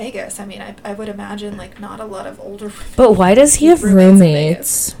 they're in Vegas. I mean, I would imagine, like, not a lot of older women. But why does he have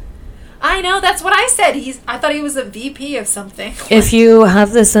roommates? I know, that's what I said. I thought he was a VP of something. If you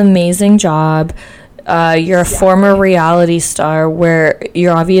have this amazing job, you're a former reality star where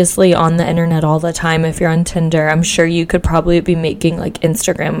you're obviously on the internet all the time. If you're on Tinder, I'm sure you could probably be making, like,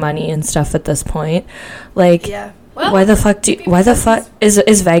 Instagram money and stuff at this point. Like, well, why the fuck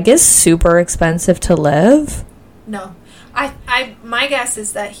is Vegas super expensive to live? No. My guess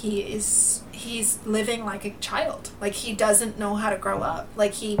is that he's living like a child. Like, he doesn't know how to grow up.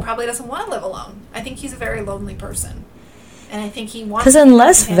 Like, he probably doesn't want to live alone. I think he's a very lonely person. And I think he wants... Because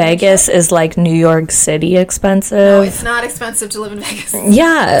unless Vegas is, like, New York City expensive... No, it's not expensive to live in Vegas.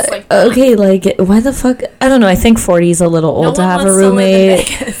 Yeah. Like, okay, like, why the fuck... I don't know. I think 40 is a little old to have a roommate.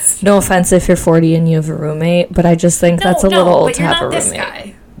 No offense if you're 40 and you have a roommate, but I just think that's a little old to have a roommate.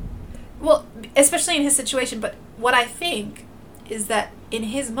 Guy. Well, especially in his situation, but what I think is that in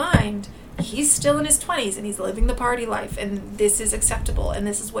his mind, he's still in his 20s and he's living the party life, and this is acceptable, and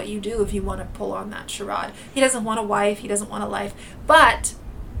this is what you do if you want to pull on that charade. He doesn't want a wife, he doesn't want a life, but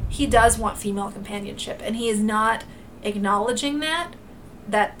he does want female companionship, and he is not acknowledging that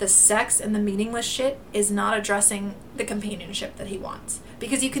the sex and the meaningless shit is not addressing the companionship that he wants.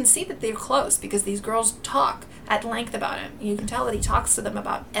 Because you can see that they're close, because these girls talk at length about him. You can tell that he talks to them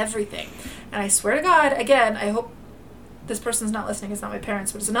about everything. And I swear to God, again, I hope this person's not listening, it's not my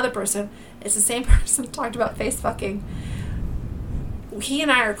parents, but it's another person. It's the same person who talked about face fucking. He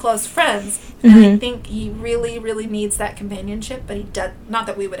and I are close friends, and I think he really, really needs that companionship, but he does, not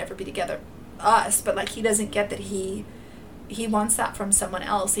that we would ever be together, us, but like he doesn't get that he wants that from someone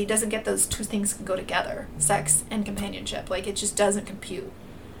else. He doesn't get those two things can go together, sex and companionship. Like, it just doesn't compute.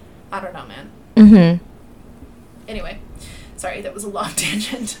 I don't know, man. Anyway, sorry, that was a long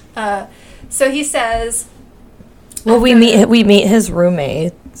tangent. So he says... Well, we meet his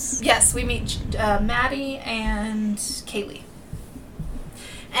roommates. Yes, we meet Maddie and Kaylee.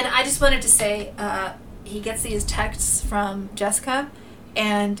 And I just wanted to say, he gets these texts from Jessica,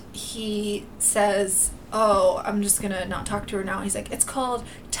 and he says... oh, I'm just going to not talk to her now. He's like, it's called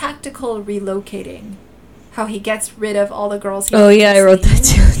tactical relocating. How he gets rid of all the girls. I wrote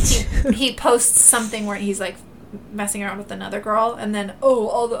that too. He posts something where he's like messing around with another girl, and then,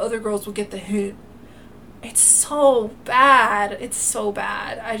 all the other girls will get the hint. It's so bad. It's so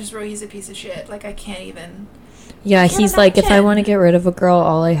bad. I just wrote he's a piece of shit. Like, I can't even... Yeah, he's like, if I want to get rid of a girl,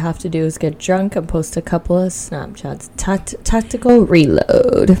 all I have to do is get drunk and post a couple of Snapchats. Tactical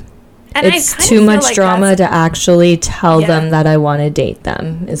reload. And it's too much like drama to actually tell them that I want to date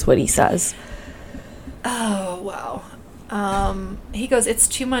them, is what he says. Oh, wow. He goes, it's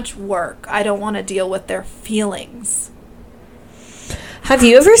too much work. I don't want to deal with their feelings. Have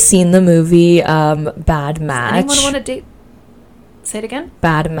you ever seen the movie Bad Match? Anyone want to date? Say it again?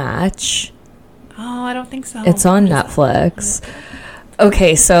 Bad Match. Oh, I don't think so. It's on Netflix.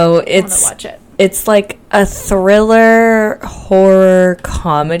 Okay, so I want to watch it. It's like a thriller horror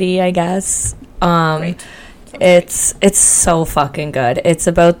comedy, I guess. It's so fucking good. It's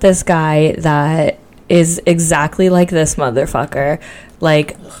about this guy that is exactly like this motherfucker.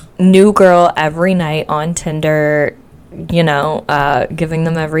 Like, new girl every night on Tinder, you know, giving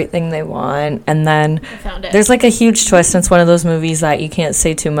them everything they want. And then there's like a huge twist. It's one of those movies that you can't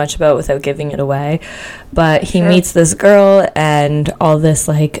say too much about without giving it away. But he meets this girl, and all this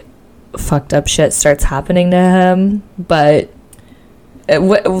like fucked up shit starts happening to him, but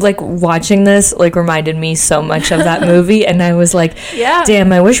like watching this like reminded me so much of that movie, and I was like,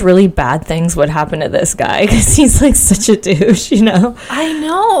 damn, I wish really bad things would happen to this guy, because he's like such a douche, you know? I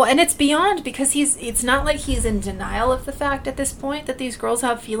know, and it's beyond, because it's not like he's in denial of the fact at this point that these girls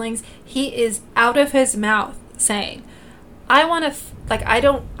have feelings. He is out of his mouth saying, I want to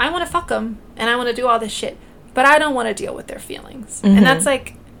fuck them, and I want to do all this shit, but I don't want to deal with their feelings. And that's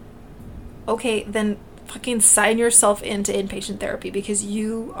like, okay, then fucking sign yourself into inpatient therapy, because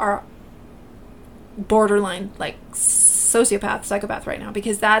you are borderline like psychopath right now,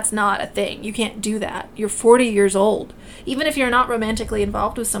 because that's not a thing. You can't do that. You're 40 years old. Even if you're not romantically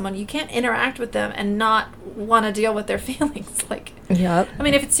involved with someone, you can't interact with them and not want to deal with their feelings. Like, yep. I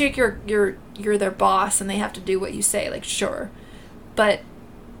mean, if it's like you're their boss and they have to do what you say, like, sure, but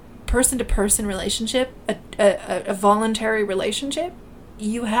person-to-person relationship, a voluntary relationship,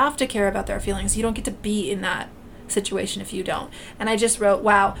 you have to care about their feelings. You don't get to be in that situation if you don't. And I just wrote,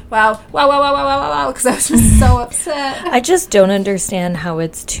 wow, because I was just so upset. I just don't understand how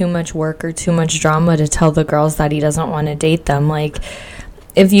it's too much work or too much drama to tell the girls that he doesn't want to date them. Like,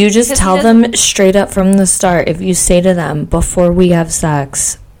 if you just tell them straight up from the start, if you say to them, before we have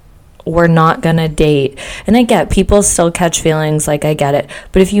sex, we're not gonna date. And I get people still catch feelings, like, I get it.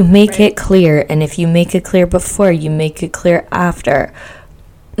 But if you make it clear, and if you make it clear before, you make it clear after,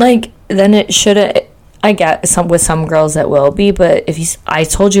 like, then it should. I get with some girls it will be, but if I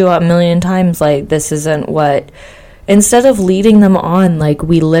told you a million times, like, this isn't what, instead of leading them on, like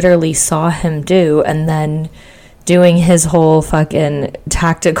we literally saw him do, and then doing his whole fucking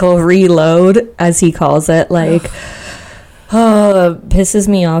tactical reload, as he calls it, like, pisses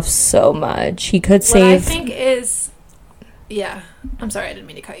me off so much. He could save. What I think is, I'm sorry, I didn't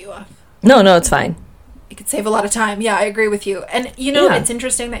mean to cut you off. No, it's fine. It could save a lot of time. Yeah, I agree with you. And, you know, it's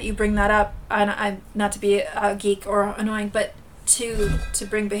interesting that you bring that up. And I'm not to be a geek or annoying, but to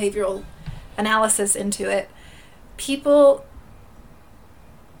bring behavioral analysis into it, people,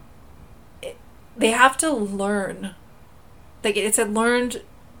 they have to learn. Like, it's a learned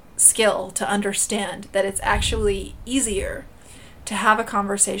skill to understand that it's actually easier to have a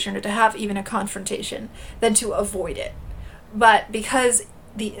conversation or to have even a confrontation than to avoid it. But because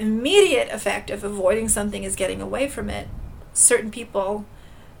the immediate effect of avoiding something is getting away from it, certain people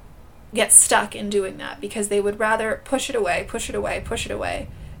get stuck in doing that because they would rather push it away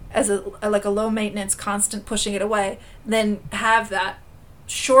as a low maintenance constant pushing it away than have that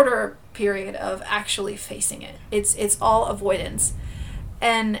shorter period of actually facing it. It's all avoidance.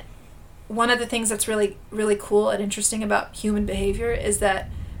 And one of the things that's really, really cool and interesting about human behavior is that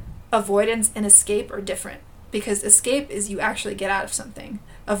avoidance and escape are different. Because escape is you actually get out of something.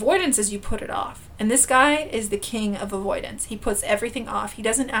 Avoidance is you put it off. And this guy is the king of avoidance. He puts everything off. He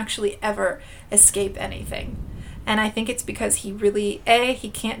doesn't actually ever escape anything. And I think it's because he really, A, he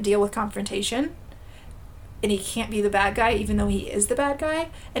can't deal with confrontation. And he can't be the bad guy even though he is the bad guy.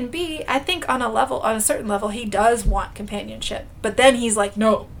 And B, I think on a certain level, he does want companionship. But then he's like,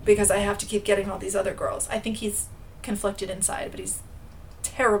 no, because I have to keep getting all these other girls. I think he's conflicted inside, but he's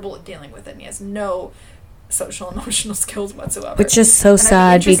terrible at dealing with it. And he has no social emotional skills whatsoever. Which is so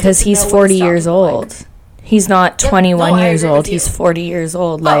sad because he's 40 years old. He's not 21 years old. He's 40 years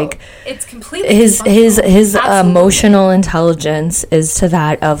old. Like, it's completely his emotional intelligence is to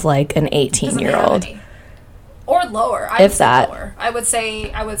that of like an 18-year-old. Or lower. If that. Lower. I would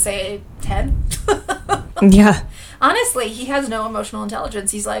say 10. Yeah. Honestly, he has no emotional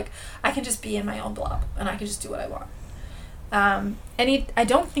intelligence. He's like, I can just be in my own blob and I can just do what I want. And I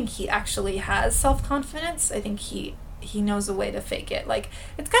don't think he actually has self-confidence. I think he knows a way to fake it. Like,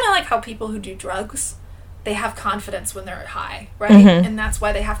 it's kind of like how people who do drugs, they have confidence when they're high, right? Mm-hmm. And that's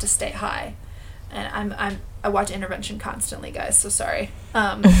why they have to stay high. And I watch Intervention constantly, guys, so sorry.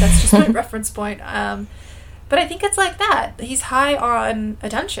 That's just my reference point. But I think it's like that. He's high on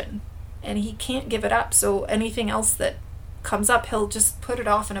attention, and he can't give it up. So anything else that comes up, he'll just put it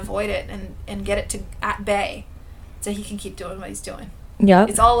off and avoid it and get it at bay so he can keep doing what he's doing. Yeah.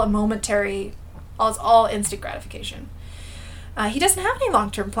 It's all a momentary, it's all instant gratification. He doesn't have any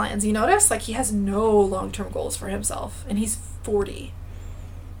long-term plans. You notice? Like, he has no long-term goals for himself, and he's 40.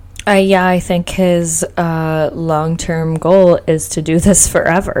 Yeah, I think his long-term goal is to do this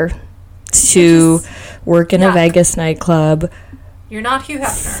forever. To work in a Vegas nightclub. You're not Hugh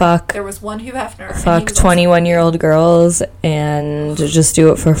Hefner. There was one Hugh Hefner. Fuck 21-year-old girls and just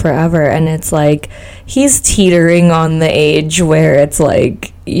do it for forever. And it's like, he's teetering on the age where it's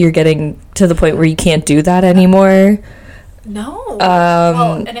like, you're getting to the point where you can't do that anymore. No.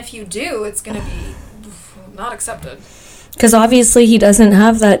 Well, and if you do, it's going to be not accepted. Because obviously he doesn't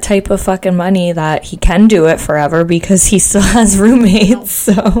have that type of fucking money that he can do it forever because he still has roommates.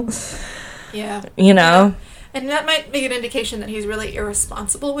 No. So, yeah. You know? Yeah. And that might be an indication that he's really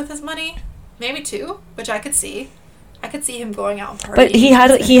irresponsible with his money. Maybe too, which I could see. I could see him going out and partying.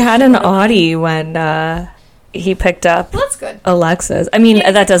 But he had an Audi when he picked up that's good. Alexis. I mean,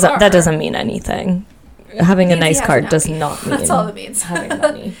 that doesn't mean anything. Having a nice car does not mean that's all it means. Having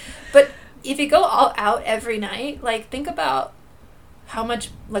money. But if you go all out every night, like, think about how much,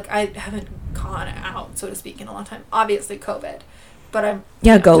 like, I haven't gone out, so to speak, in a long time. Obviously, COVID. But I'm...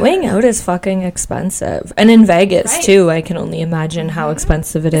 Yeah, going out is fucking expensive. And in Vegas, too, I can only imagine how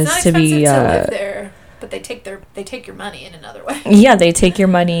expensive it is to be... to live there, but they take your money in another way. Yeah, they take your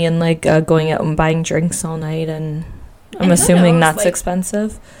money and, like, going out and buying drinks all night, and I'm assuming that's like,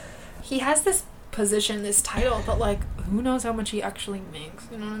 expensive. He has this position, this title, but, like, who knows how much he actually makes,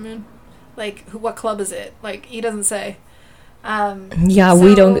 you know what I mean? Like, what club is it? Like, he doesn't say. We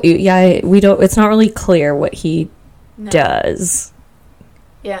don't, it's not really clear what he does.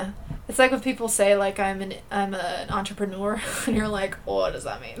 Yeah. It's like when people say, like, I'm an entrepreneur, and you're like, oh, what does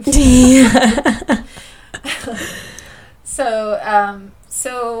that mean? Yeah.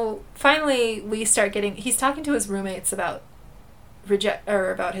 So finally we start getting, he's talking to his roommates about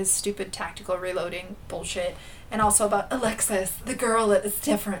his stupid tactical reloading bullshit, and also about Alexis, the girl that is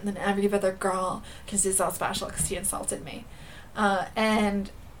different than every other girl, because she's all special because she insulted me.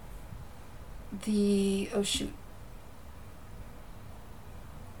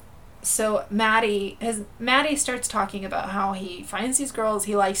 So Maddie starts talking about how he finds these girls,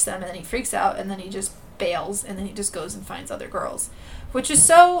 he likes them, and then he freaks out, and then he just bails, and then he just goes and finds other girls, which is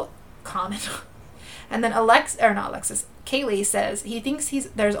so common. And then Kaylee says he thinks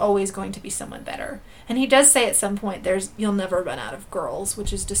there's always going to be someone better. And he does say at some point, you'll never run out of girls,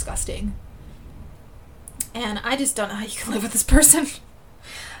 which is disgusting. And I just don't know how you can live with this person.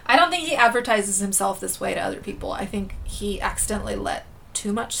 I don't think he advertises himself this way to other people. I think he accidentally let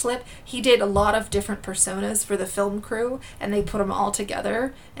too much slip. He did a lot of different personas for the film crew, and they put them all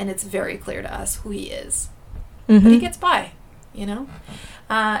together, and it's very clear to us who he is. Mm-hmm. But he gets by. you know?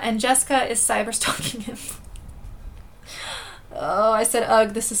 And Jessica is cyber stalking him. Oh, I said,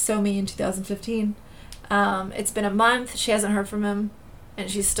 ugh, this is so me in 2015. It's been a month. She hasn't heard from him. And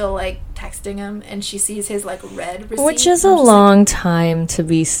she's still, like, texting him. And she sees his, like, red receipt. Which is a long time to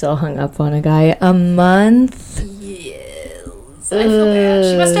be still hung up on a guy. A month? Yes. I feel bad.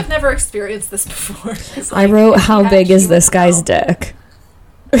 She must have never experienced this before. Like, I wrote, how big is this guy's dick?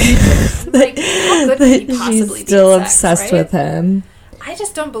 Like, how good could he possibly She's still be at sex, obsessed right? with him. I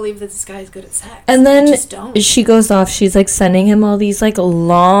just don't believe that this guy is good at sex. And then I just don't. she goes off. She's, like, sending him all these, like,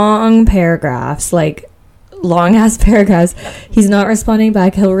 long paragraphs, like, long ass paragraphs. He's not responding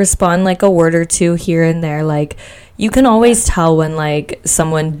back. He'll respond like a word or two here and there. Like, you can always tell when, like,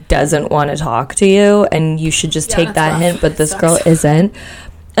 someone doesn't want to talk to you, and you should just take that hint, but this girl isn't.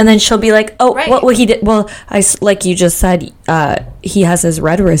 And then she'll be like, oh, right. What he did, well, like you just said, he has his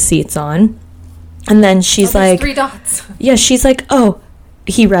red receipts on. And then she's like, 3 dots. Yeah, she's like, oh,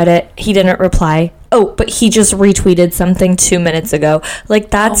 he read it, he didn't reply. Oh, but he just retweeted something 2 minutes ago.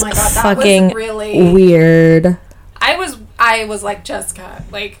 Like, that's fucking really weird. I was like, Jessica,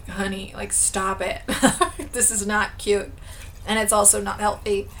 like, honey, like, stop it. This is not cute. And it's also not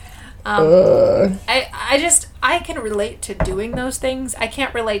healthy. I can relate to doing those things. I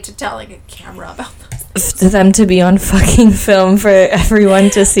can't relate to telling a camera about those things. To them to be on fucking film for everyone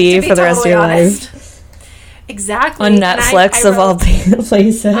to see for the rest of your life. Exactly. On Netflix, of all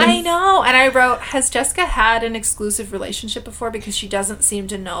places. I know. And I wrote, has Jessica had an exclusive relationship before? Because she doesn't seem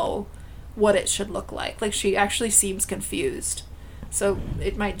to know what it should look like. Like, she actually seems confused. So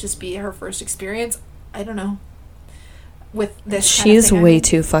it might just be her first experience. I don't know. With this She's way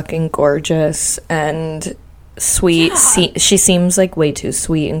too fucking gorgeous and sweet. Yeah. She seems like way too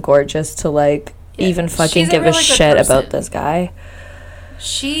sweet and gorgeous to, like, even fucking give a shit about this guy.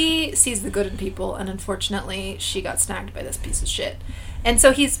 She sees the good in people, and unfortunately, she got snagged by this piece of shit. And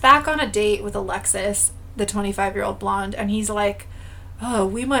so he's back on a date with Alexis, the 25-year-old blonde, and he's like, oh,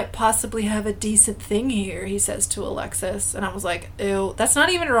 we might possibly have a decent thing here, he says to Alexis. And I was like, ew, that's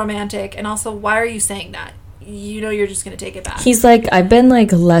not even romantic. And also, why are you saying that? You know you're just going to take it back. He's like, I've been,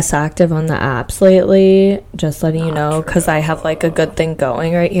 like, less active on the apps lately, just letting you know, because I have, like, a good thing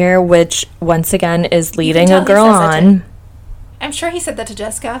going right here, which, once again, is leading a girl on. I'm sure he said that to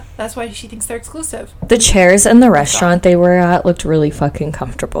Jessica. That's why she thinks they're exclusive. The chairs in the restaurant they were at looked really fucking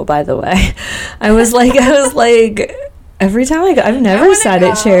comfortable, by the way. I was like, every time I go, I've never sat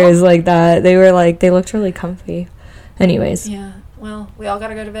at chairs like that. They were like, they looked really comfy. Anyways. Yeah, well, we all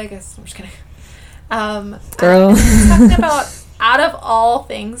gotta go to Vegas. I'm just kidding. Girl. Talking about, out of all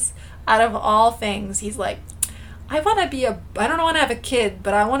things, he's like, I don't want to have a kid,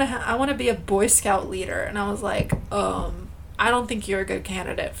 but I want to be a Boy Scout leader. And I was like, I don't think you're a good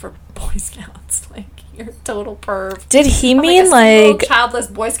candidate for Boy Scouts. Like, you're a total perv. Did he mean like childless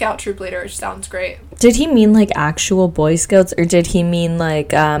Boy Scout troop leader? Which sounds great. Did he mean like actual Boy Scouts, or did he mean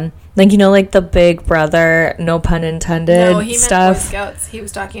like you know, like the Big Brother, no pun intended, no, he stuff? Meant Boy Scouts. He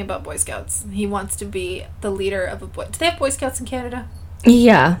was talking about Boy Scouts. He wants to be the leader of a boy. Do they have Boy Scouts in Canada?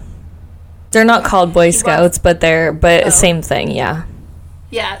 Yeah, they're not called Boy Scouts, but same thing. Yeah.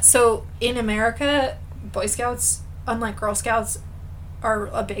 Yeah. So in America, Boy Scouts, unlike Girl Scouts, are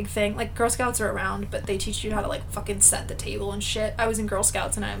a big thing. Like, Girl Scouts are around, but they teach you how to, like, fucking set the table and shit. I was in Girl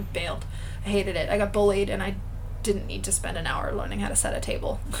Scouts and I bailed. I hated it. I got bullied and I didn't need to spend an hour learning how to set a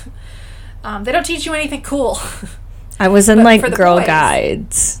table. They don't teach you anything cool. I was in, like, Girl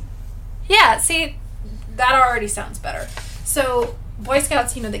Guides. Yeah, see, that already sounds better. So, Boy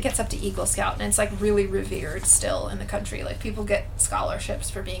Scouts, you know, that gets up to Eagle Scout, and it's, like, really revered still in the country. Like, people get scholarships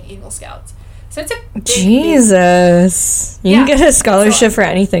for being Eagle Scouts. So it's a big, Jesus. You can get a scholarship for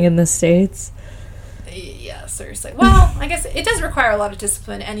anything in the States. Yeah, seriously. Well, I guess it does require a lot of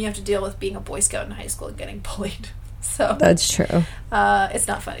discipline, and you have to deal with being a Boy Scout in high school and getting bullied. So that's true. It's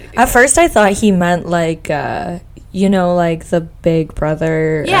not funny to be At first, I thought he meant, like, you know, like the Big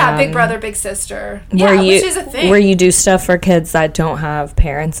Brother. Yeah, Big Brother, Big Sister. Yeah, which is a thing. Where you do stuff for kids that don't have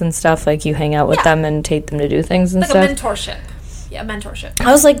parents and stuff. Like, you hang out with them and take them to do things and stuff. Like a mentorship. Yeah, mentorship.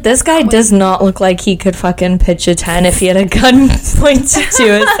 I was like, this guy does not look like he could fucking pitch a 10 if he had a gun pointed to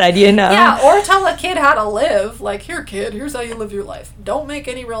his head, you know? Yeah, or tell a kid how to live. Like, here, kid, here's how you live your life. Don't make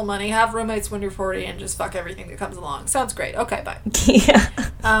any real money, have roommates when you're 40, and just fuck everything that comes along. Sounds great. Okay, bye. Yeah.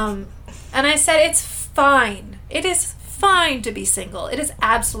 And I said, it's fine. It is fine to be single. It is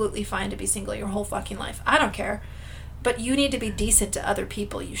absolutely fine to be single your whole fucking life. I don't care. But you need to be decent to other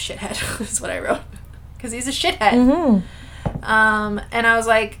people, you shithead, is what I wrote. Because he's a shithead. Mm-hmm. And I was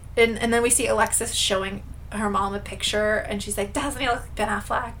like, and then we see Alexis showing her mom a picture, and she's like, doesn't he look like Ben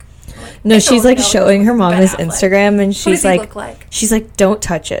Affleck? No, she's like showing her mom his Instagram, and she's like, don't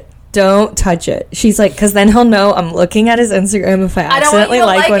touch it. Don't touch it. She's like, because then he'll know I'm looking at his Instagram if I accidentally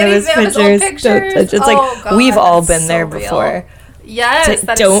like one of his pictures. Don't touch it. It's like, God, we've all been there before. Yes,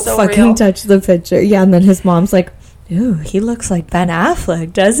 like, don't fucking touch the picture. Yeah, and then his mom's like, ooh, he looks like Ben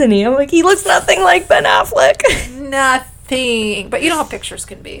Affleck, doesn't he? I'm like, he looks nothing like Ben Affleck. Nothing. But you know how pictures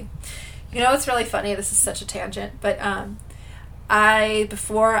can be. You know, it's really funny. This is such a tangent, but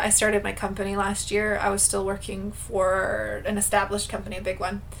before I started my company last year, I was still working for an established company, a big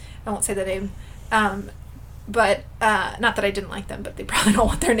one. I won't say the name. But not that I didn't like them, but they probably don't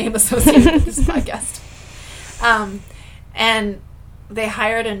want their name associated with this podcast. And they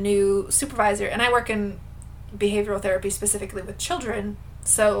hired a new supervisor, and I work in behavioral therapy specifically with children.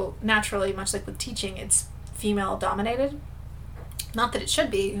 So naturally, much like with teaching, it's female dominated. Not that it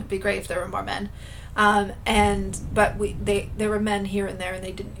should be. It'd be great if there were more men. But there were men here and there, and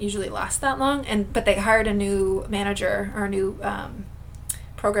they didn't usually last that long. But they hired a new manager or a new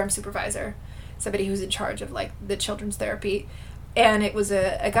program supervisor, somebody who's in charge of like the children's therapy, and it was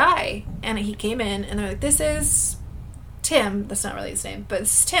a guy, and he came in, and they're like, "This is Tim." That's not really his name, but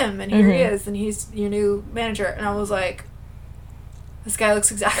it's Tim, and here he is, and he's your new manager. And I was like, this guy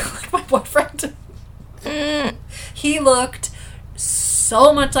looks exactly like my boyfriend. He looked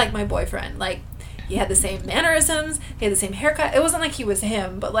so much like my boyfriend. Like, he had the same mannerisms, he had the same haircut. It wasn't like he was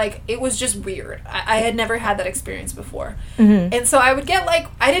him, but like, it was just weird. I had never had that experience before. And so I would get like,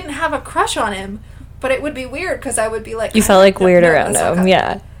 I didn't have a crush on him, but it would be weird because I would be like, you felt like weird around him.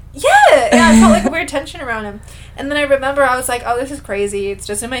 Yeah, I felt like a weird tension around him. And then I remember I was like, oh, this is crazy, it's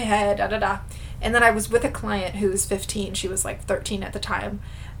just in my head, da da da. And then I was with a client who was 15. She was like 13 at the time.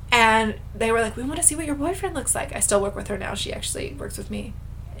 And they were like, we want to see what your boyfriend looks like. I still work with her now. She actually works with me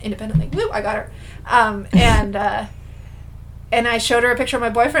independently. Woo, I got her. And I showed her a picture of my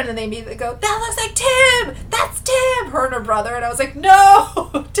boyfriend, and they immediately go, that looks like Tim! That's Tim! Her and her brother. And I was like,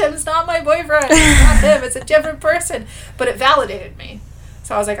 no! Tim's not my boyfriend. It's not him. It's a different person. But it validated me.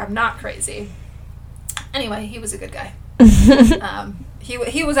 So I was like, I'm not crazy. Anyway, he was a good guy.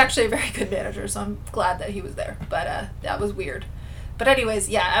 He was actually a very good manager, so I'm glad that he was there. But that was weird. But anyways,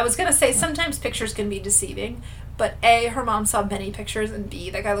 yeah, I was going to say sometimes pictures can be deceiving. But A, her mom saw many pictures, and B,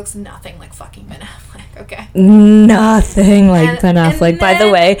 that guy looks nothing like fucking Ben Affleck, okay? Nothing like Ben Affleck. By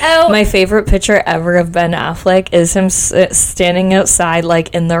the way, my favorite picture ever of Ben Affleck is him standing outside,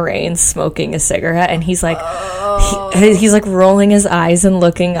 like, in the rain, smoking a cigarette, and he's like, he's like rolling his eyes and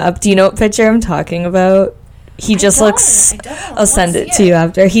looking up. Do you know what picture I'm talking about? He just looks, I'll send it to you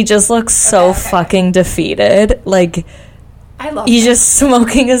after. He just looks so fucking defeated, like, I love he's just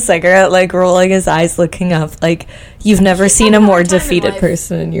smoking a cigarette, like rolling his eyes, looking up. Like, you've never seen a more defeated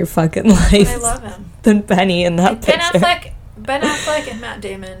person in your fucking life. I love him. Than Benny in that picture. Ben Affleck and Matt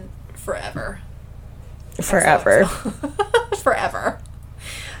Damon forever. Forever. Forever.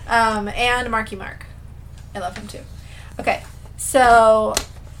 And Marky Mark. I love him too. Okay, so,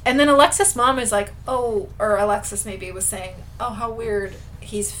 and then Alexis' mom is like, oh, or Alexis maybe was saying, oh, how weird.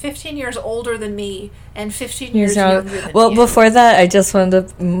 He's 15 years older than me and 15 years younger than me. Well, before that, I just wanted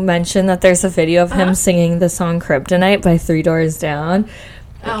to mention that there's a video of him singing the song Kryptonite by Three Doors Down.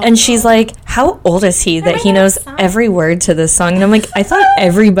 And she's like, how old is he that he knows every word to this song? And I'm like, I thought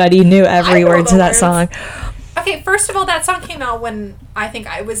everybody knew every word to that song. Okay, first of all, that song came out when I think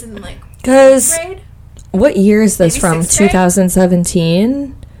I was in like 4th grade. What year is this from?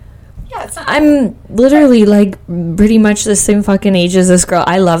 2017? Yeah, it's not I'm literally like pretty much the same fucking age as this girl.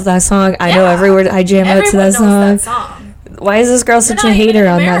 I love that song. I know every word. I jam out to that song. Why is this girl such a hater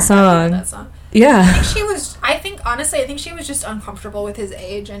on that song? Yeah. I think she was just uncomfortable with his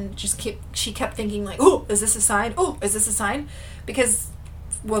age and she kept thinking like, oh, is this a sign? Oh, is this a sign? Because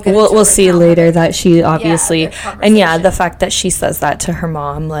we'll see later that she obviously, and the fact that she says that to her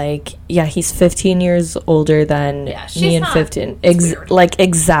mom, like, he's 15 years older than me and 15, like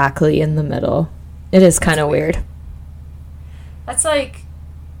exactly in the middle. It is kind of weird. That's like,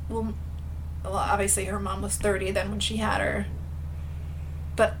 well, obviously her mom was 30 then when she had her,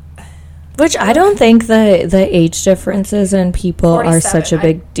 but which I don't think the age differences in people are such a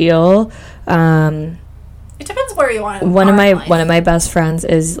big deal. It depends where you are. One of my best friends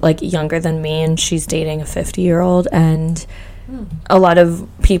is like younger than me, and she's dating a 50-year-old, and a lot of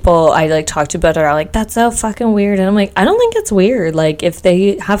people I like talk to about it are like, that's so fucking weird, and I'm like, I don't think it's weird. Like, if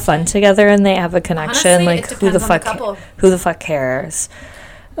they have fun together and they have a connection, like, who the fuck cares?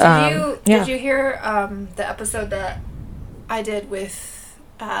 Did you hear the episode that I did with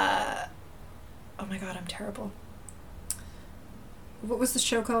oh my god, I'm terrible. What was the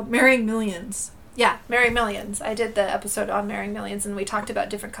show called? Marrying Millions. Yeah, Marrying Millions. I did the episode on Marrying Millions, and we talked about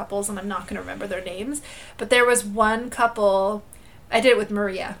different couples, and I'm not going to remember their names. But there was one couple, I did it with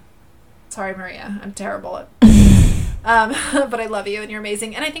Maria. Sorry, Maria. I'm terrible at but I love you, and you're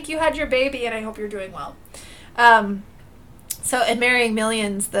amazing. And I think you had your baby, and I hope you're doing well. So in Marrying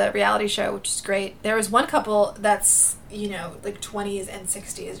Millions, the reality show, which is great, there was one couple that's, you know, like 20s and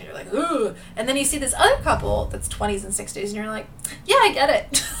 60s, and you're like, ooh. And then you see this other couple that's 20s and 60s, and you're like, yeah, I get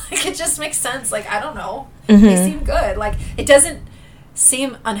it. Like, it just makes sense. Like, I don't know. Mm-hmm. They seem good. Like, it doesn't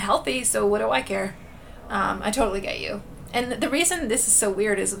seem unhealthy, so what do I care? I totally get you. And the reason this is so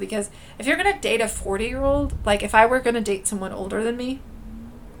weird is because if you're going to date a 40-year-old, like, if I were going to date someone older than me,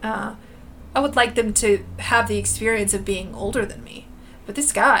 I would like them to have the experience of being older than me. But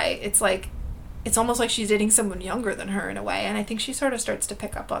this guy, it's like, it's almost like she's dating someone younger than her in a way, and I think she sort of starts to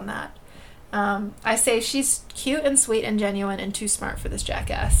pick up on that. I say she's cute and sweet and genuine and too smart for this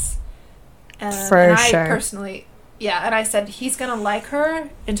jackass. For sure. I personally, yeah, and I said he's going to like her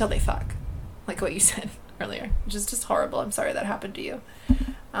until they fuck, like what you said earlier, which is just horrible. I'm sorry that happened to you.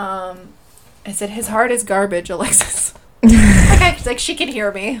 I said his heart is garbage, Alexis. Like she can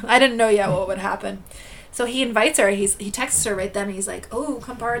hear me. I didn't know yet what would happen. So he invites her. He texts her right then. He's like, "Oh,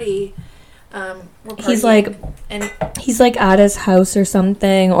 come party." He's like at his house or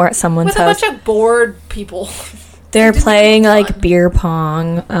something, or at someone's house with a bunch of bored people. They're playing like beer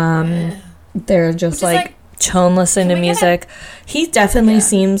pong. They're just like chilling, listening to music. He definitely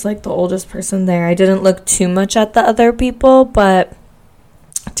seems like the oldest person there. I didn't look too much at the other people, but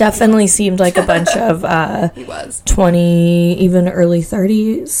definitely seemed like a bunch of he was 20, even early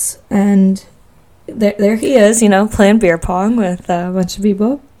 30s, and there he is, you know, playing beer pong with a bunch of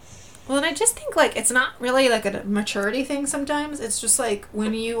people. Well, and I just think, like, it's not really like a maturity thing sometimes. It's just like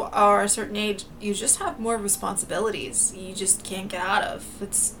when you are a certain age, you just have more responsibilities you just can't get out of.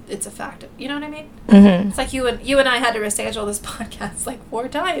 It's a fact. You know what I mean? Mm-hmm. It's like you and I had to reschedule this podcast like 4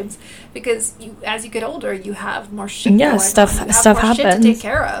 times because as you get older, you have more shit going on. Stuff happens. Shit to take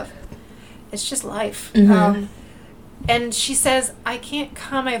care of. It's just life. Mm-hmm. And she says, I can't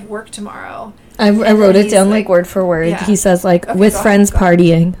come. I have work tomorrow. I wrote it down like word for word. Yeah. He says like, okay, with friends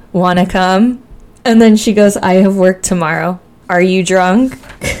partying, wanna come? And then she goes, I have work tomorrow. Are you drunk?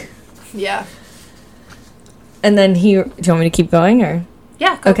 Yeah. And then do you want me to keep going or?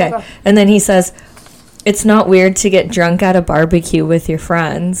 Yeah. Okay. Go. And then he says, it's not weird to get drunk at a barbecue with your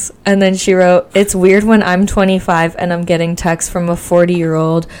friends. And then she wrote, it's weird when I'm 25 and I'm getting texts from a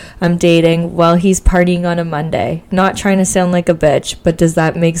 40-year-old I'm dating while he's partying on a Monday. Not trying to sound like a bitch, but does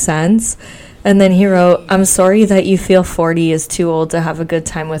that make sense? And then he wrote, I'm sorry that you feel 40 is too old to have a good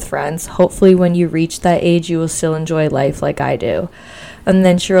time with friends. Hopefully when you reach that age, you will still enjoy life like I do. And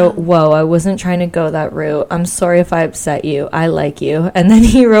then she wrote, whoa, I wasn't trying to go that route. I'm sorry if I upset you. I like you. And then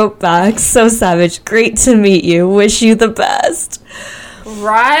he wrote back, so savage. Great to meet you. Wish you the best.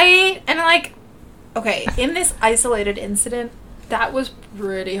 Right? And like, okay, in this isolated incident, that was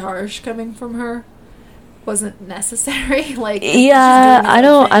pretty harsh coming from her. Wasn't necessary. Like, yeah, I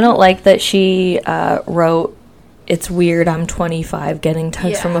don't like that she wrote, it's weird I'm 25 getting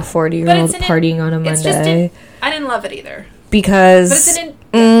texts from a 40-year-old partying on a Monday. I didn't love it either. Because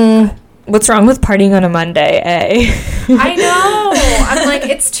what's wrong with partying on a Monday, eh? I know. I'm like,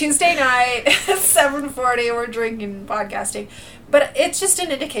 it's Tuesday night, it's 7:40, we're drinking, podcasting. But it's just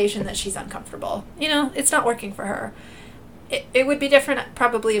an indication that she's uncomfortable. You know, it's not working for her. It would be different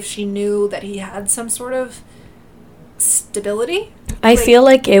probably if she knew that he had some sort of stability. I feel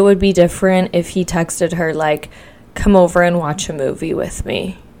like it would be different if he texted her, like, come over and watch a movie with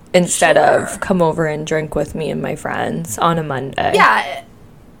me. Instead of come over and drink with me and my friends on a Monday. Yeah.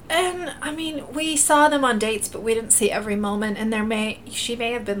 And, I mean, we saw them on dates, but we didn't see every moment. And she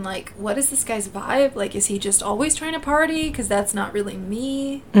may have been like, what is this guy's vibe? Like, is he just always trying to party? Because that's not really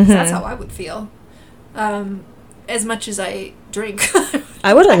me. Mm-hmm. That's how I would feel. As much as I drink.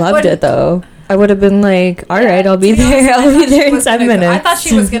 I would have loved it, though. I would have been like, all right, I'll be there. I'll be there in 10 minutes. I thought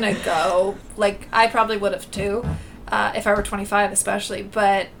she was going to go. Like, I probably would have, too. If I were 25, especially.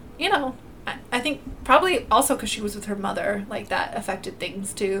 But... You know, I think probably also because she was with her mother, like that affected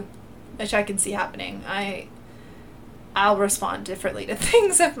things too, which I can see happening. I'll respond differently to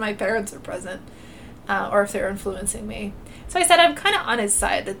things if my parents are present, or if they're influencing me. So I said I'm kind of on his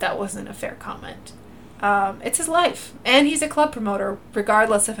side that wasn't a fair comment. It's his life, and he's a club promoter,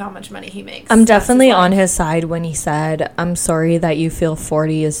 regardless of how much money he makes. I'm definitely on his side when he said, I'm sorry that you feel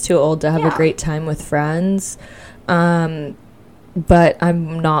 40 is too old to have a great time with friends. But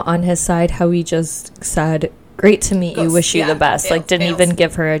I'm not on his side how he just said, great to meet you, wish you the best. Didn't even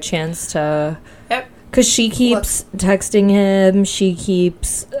give her a chance to Because she keeps texting him. She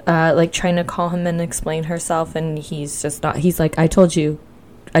keeps, like, trying to call him and explain herself. And he's just not. He's like, I told you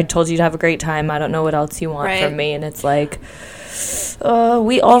to have a great time. I don't know what else you want from me. And it's like,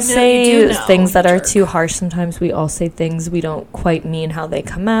 we all say things that are too harsh sometimes. We all say things we don't quite mean how they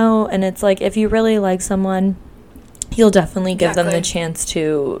come out. And it's like, if you really like someone, you'll definitely give them the chance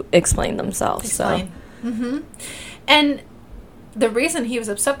to explain themselves. So. Mm-hmm. And the reason he was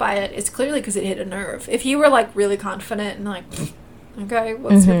upset by it is clearly because it hit a nerve. If you were, like, really confident and, like, okay,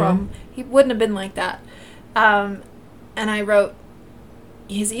 what's your problem? He wouldn't have been like that. And I wrote,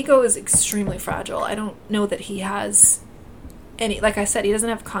 his ego is extremely fragile. I don't know that he has any, like I said, he doesn't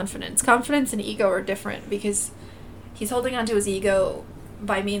have confidence. Confidence and ego are different because he's holding on to his ego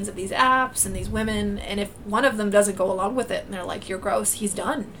by means of these apps and these women. And if one of them doesn't go along with it and they're like, you're gross, he's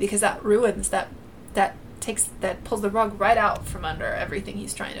done, because that ruins that pulls the rug right out from under everything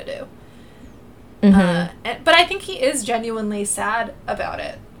he's trying to do. But I think he is genuinely sad about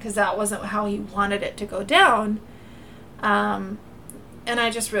it because that wasn't how he wanted it to go down. And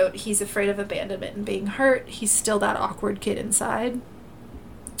I just wrote, he's afraid of abandonment and being hurt. He's still that awkward kid inside,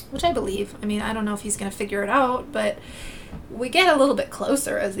 which I believe. I mean, I don't know if he's going to figure it out, but we get a little bit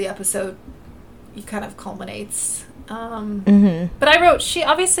closer as the episode kind of culminates. But I wrote, she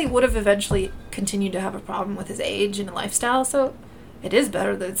obviously would have eventually continued to have a problem with his age and lifestyle, so it is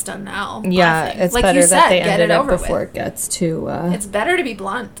better that it's done now. Yeah, it's like better that they ended up before it gets to... It's better to be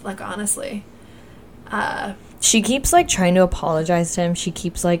blunt, like, honestly. She keeps, like, trying to apologize to him. She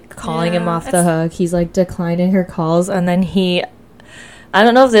keeps, like, calling him off the hook. He's, like, declining her calls, and then I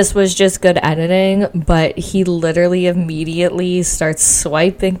don't know if this was just good editing, but he literally immediately starts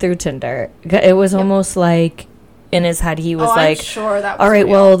swiping through Tinder. It was almost like... in his head he was like, I'm sure that was all right,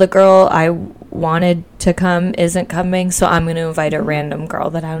 real. well, the girl I wanted to come isn't coming, so I'm going to invite a random girl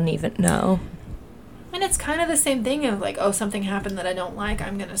that I don't even know. And it's kind of the same thing of like, oh, something happened that I don't like,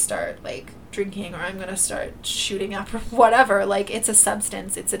 I'm going to start like drinking, or I'm going to start shooting up, or whatever. Like, it's a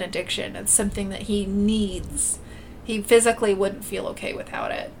substance, it's an addiction, it's something that he needs. He physically wouldn't feel okay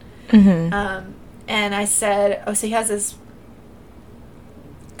without it. And I said, oh, so he has this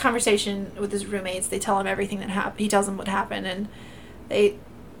conversation with his roommates. They tell him everything that happened. He tells them what happened, and I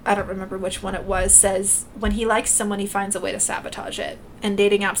don't remember which one it was, says when he likes someone, he finds a way to sabotage it. And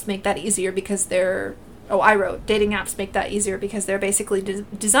dating apps make that easier because I wrote, dating apps make that easier because they're basically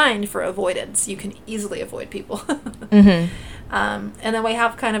designed for avoidance. You can easily avoid people. And then we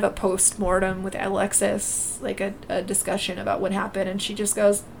have kind of a post-mortem with Alexis, like a discussion about what happened, and she just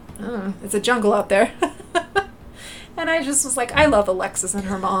goes, it's a jungle out there. And I just was like, I love Alexis and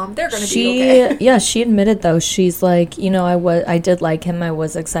her mom. They're going to be okay. Yeah, she admitted, though. She's like, I did like him. I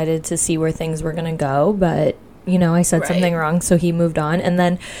was excited to see where things were going to go. But, I said something wrong, so he moved on. And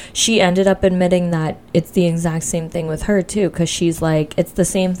then she ended up admitting that it's the exact same thing with her, too. Because she's like, it's the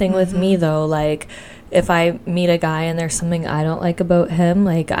same thing with me, though. Like, if I meet a guy and there's something I don't like about him,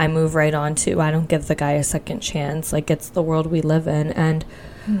 like, I move right on to, I don't give the guy a second chance. Like, it's the world we live in. And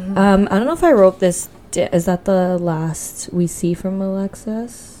I don't know if I wrote this. Is that the last we see from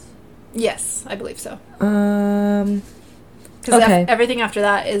Alexis? Yes, I believe so. Because everything after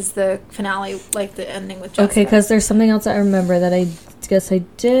that is the finale, like the ending with Jessica. Okay, because there's something else I remember that I guess I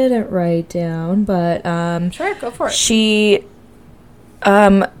didn't write down, but sure, go for it. She,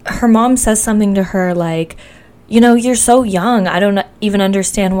 her mom says something to her like, you're so young. I don't even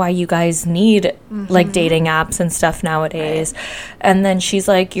understand why you guys need, like, dating apps and stuff nowadays. Right. And then she's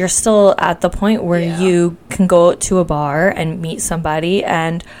like, you're still at the point where you can go to a bar and meet somebody.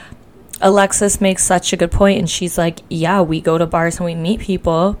 And Alexis makes such a good point. And she's like, yeah, we go to bars and we meet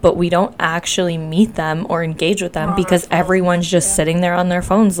people, but we don't actually meet them or engage with them because everyone's just sitting there on their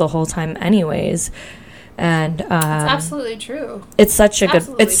phones the whole time anyways. And it's absolutely true. It's such a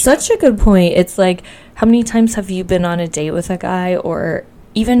good point. It's like, how many times have you been on a date with a guy or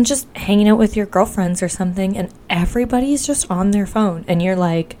even just hanging out with your girlfriends or something, and everybody's just on their phone, and you're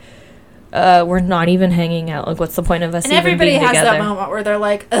like, we're not even hanging out. Like, what's the point of us even being together? And everybody has that moment where they're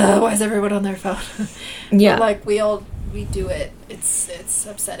like, why is everyone on their phone? Yeah. But, like, we do it. It's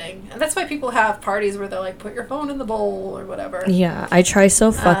upsetting. And that's why people have parties where they're like, put your phone in the bowl or whatever. Yeah, I try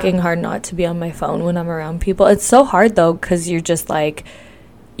so fucking hard not to be on my phone when I'm around people. It's so hard, though, because you're just like,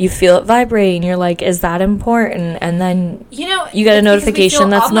 you feel it vibrate, and you're like, is that important? And then you get a notification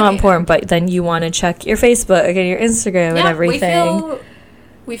that's not important, but then you want to check your Facebook and your Instagram and everything.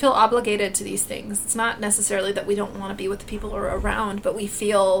 We feel obligated to these things. It's not necessarily that we don't want to be with the people who are around, but we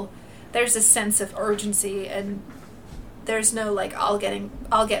feel there's a sense of urgency, and there's no like, I'll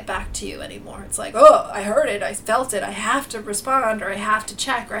get back to you anymore. It's like, oh, I heard it, I felt it, I have to respond, or I have to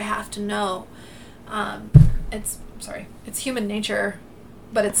check, or I have to know. It's human nature,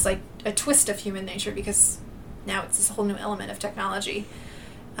 but it's like a twist of human nature because now it's this whole new element of technology.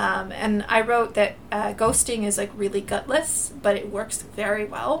 And I wrote that ghosting is like really gutless, but it works very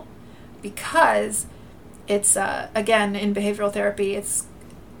well because it's, again, in behavioral therapy, it's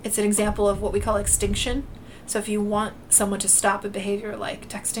an example of what we call extinction. So if you want someone to stop a behavior like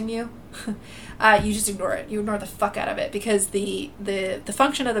texting you, you just ignore it. You ignore the fuck out of it because the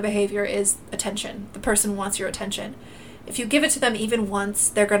function of the behavior is attention. The person wants your attention. If you give it to them even once,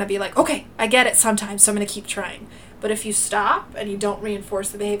 they're going to be like, okay, I get it sometimes, so I'm going to keep trying. But if you stop and you don't reinforce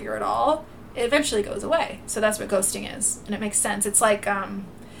the behavior at all, it eventually goes away. So that's what ghosting is. And it makes sense. It's like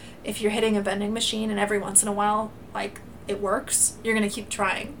if you're hitting a vending machine and every once in a while, like, it works, you're going to keep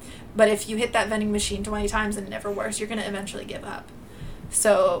trying. But if you hit that vending machine 20 times and it never works, you're going to eventually give up.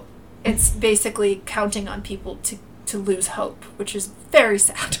 So it's basically counting on people to lose hope, which is very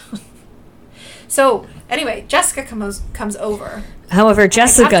sad. So anyway, Jessica comes over. However,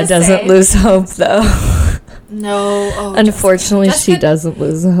 Jessica doesn't lose hope, though. No. Unfortunately, Jessica, she doesn't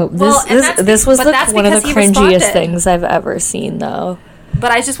lose hope. This was one of the cringiest things I've ever seen, though.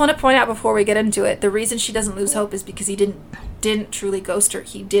 But I just want to point out before we get into it, the reason she doesn't lose hope is because he didn't truly ghost her.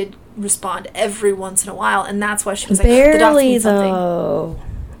 He did respond every once in a while, and that's why she was like, barely, though.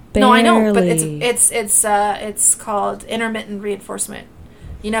 Barely. No, I know, but it's called intermittent reinforcement.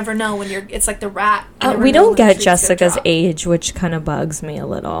 You never know when it's like the rat. We don't get Jessica's age, which kind of bugs me a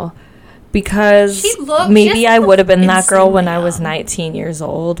little. Because maybe I would have been that girl when I was 19 years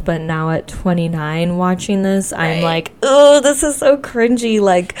old, but now at 29 watching this, right. I'm like, oh, this is so cringy.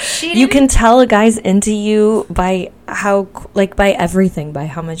 Like, you can tell a guy's into you by by everything, by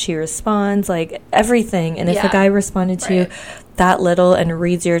how much he responds, like everything. And if a guy responded to you that little and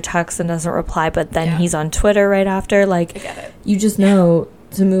reads your text and doesn't reply, but then he's on Twitter right after, like, you just know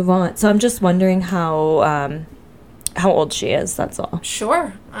to move on. So I'm just wondering how old she is, that's all.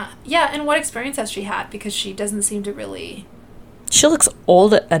 Sure. And what experience has she had? Because she doesn't seem to really... She looks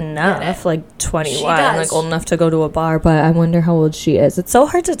old enough, like 21, like old enough to go to a bar, but I wonder how old she is. It's so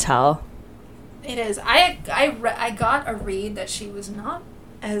hard to tell. It is. I got a read that she was not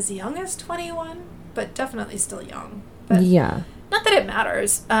as young as 21, but definitely still young. But yeah. Not that it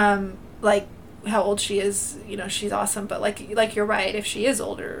matters. Like, how old she is, she's awesome, but like you're right, if she is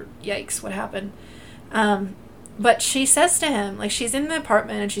older, yikes, what happened? But she says to him, like, she's in the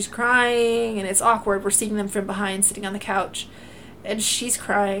apartment and she's crying and it's awkward. We're seeing them from behind, sitting on the couch, and she's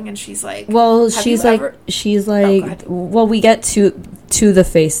crying and she's like, well, we get to the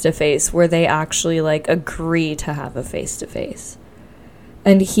face-to-face where they actually, like, agree to have a face-to-face.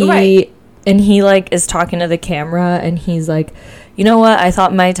 And he like, is talking to the camera and he's like, you know what? I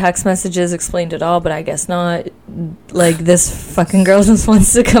thought my text messages explained it all, but I guess not. Like, this fucking girl just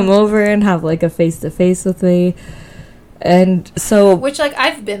wants to come over and have, like, a face-to-face with me. And so... Which, like,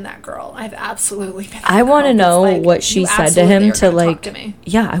 I've been that girl. I've absolutely been that girl. I want to know what she said to him to, like... To me.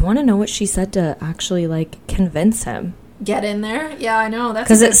 Yeah, I want to know what she said to actually, like, convince him. Get in there? Yeah, I know. That's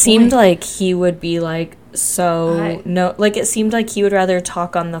because it seemed like he would be, like... it seemed like he would rather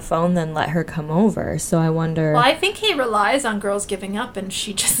talk on the phone than let her come over. So I wonder... Well, I think he relies on girls giving up, and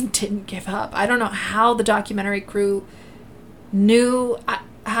she just didn't give up. I don't know how the documentary crew knew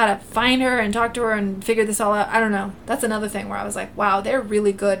how to find her and talk to her and figure this all out. I don't know. That's another thing where I was like, wow, they're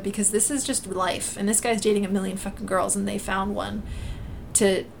really good, because this is just life. And this guy's dating a million fucking girls, and they found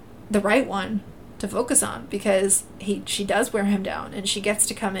the right one to focus on, because she does wear him down, and she gets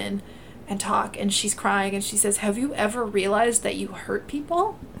to come in and talk, and she's crying, and she says, have you ever realized that you hurt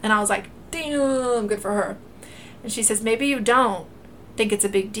people? And I was like, damn, good for her. And she says, maybe you don't think it's a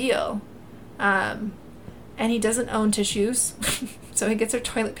big deal. And he doesn't own tissues, so he gets her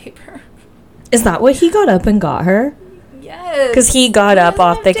toilet paper. Is that what he got up and got her? Yes. Because he got up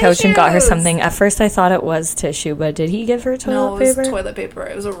off the couch and got her something. At first I thought it was tissue, but did he give her toilet paper? No, it was toilet paper.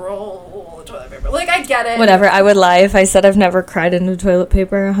 It was a roll of toilet paper. Like, I get it. Whatever. I would lie if I said I've never cried into toilet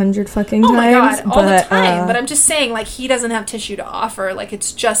paper 100 fucking times. Oh my God, all the time. But I'm just saying, like, he doesn't have tissue to offer. Like,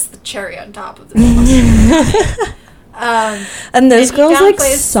 it's just the cherry on top of the and this girl's like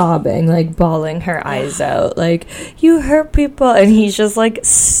sobbing, like bawling her eyes out, like, you hurt people, and he's just like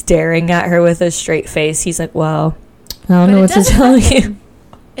staring at her with a straight face. He's like, well, I don't know what to tell you.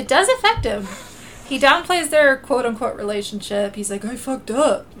 It does affect him. He downplays their quote-unquote relationship. He's like, I fucked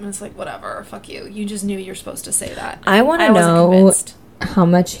up. And it's like, whatever, fuck you. You just knew you're supposed to say that. I want to know how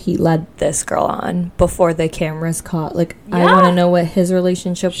much he led this girl on before the cameras caught. Like, yeah. I want to know what his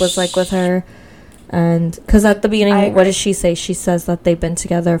relationship was like with her. And because at the beginning, what does she say? She says that they've been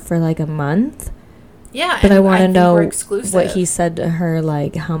together for like a month. Yeah, but I want to know what he said to her,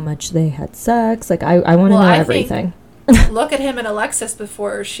 like how much they had sex. Like I want to know everything. Look at him and Alexis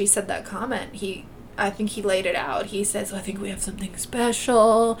before she said that comment. I think he laid it out. He says, I think we have something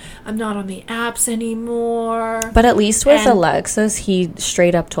special. I'm not on the apps anymore. But at least with Alexis, he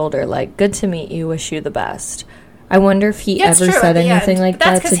straight up told her, like, good to meet you, wish you the best. I wonder if he ever said anything like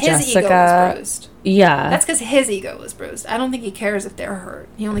that to Jessica. Yeah. That's because his ego was bruised. I don't think he cares if they're hurt.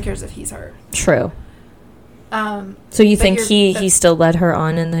 He only cares if he's hurt. True. So you think he still led her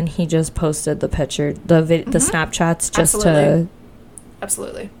on, and then he just posted the picture, the Snapchats just to...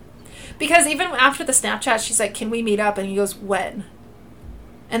 Absolutely. Because even after the Snapchat, she's like, can we meet up? And he goes, when?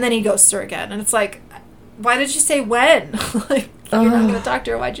 And then he ghosts her again. And it's like, why did you say when? Like, you're not going to talk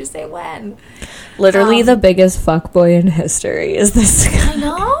to her. Why'd you say when? Literally the biggest fuckboy in history is this guy. I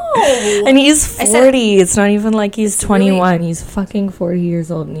know. And he's 40. It's not even like he's 21. Really, he's fucking 40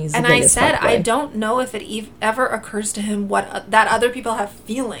 years old, and he's the biggest fuckboy. I don't know if it ever occurs to him that other people have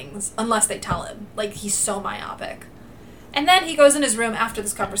feelings unless they tell him. Like, he's so myopic. And then he goes in his room after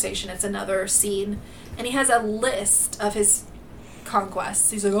this conversation. It's another scene. And he has a list of his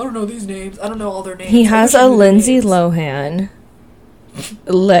conquests. He's like, I don't know these names. I don't know all their names. He has a Lindsay Lohan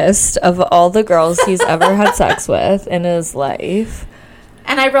list of all the girls he's ever had sex with in his life.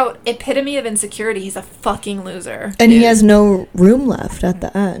 And I wrote, epitome of insecurity. He's a fucking loser. And he has no room left at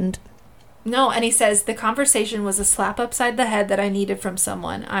the end. No, and he says, the conversation was a slap upside the head that I needed from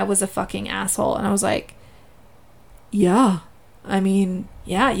someone. I was a fucking asshole. And I was like... Yeah. I mean,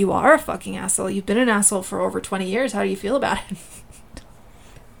 yeah, you are a fucking asshole. You've been an asshole for over 20 years. How do you feel about it?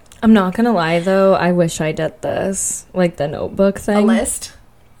 I'm not gonna lie, though. I wish I did this. Like the notebook thing. A list?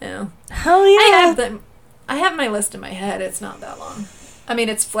 Yeah. Hell yeah. I have my list in my head. It's not that long. I mean,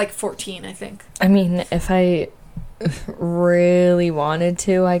 it's like 14, I think. I mean, if I really wanted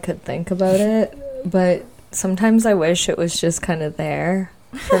to, I could think about it. But sometimes I wish it was just kind of there.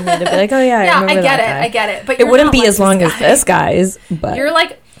 For me to be like, oh yeah, I remember that guy. I get it. But it wouldn't be as long as this guy's. But you're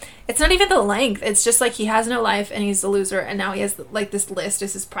like, it's not even the length. It's just like he has no life and he's a loser, and now he has like this list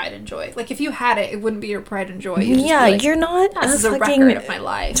is his pride and joy. Like if you had it, it wouldn't be your pride and joy. Yeah, like, you're not. This is a record of my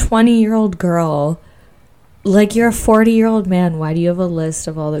life. 20-year-old girl, like you're a 40-year-old man. Why do you have a list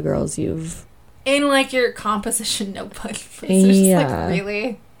of all the girls you've in like your composition notebook? It's just like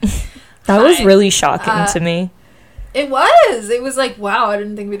really. That was really shocking to me. It was like, wow, I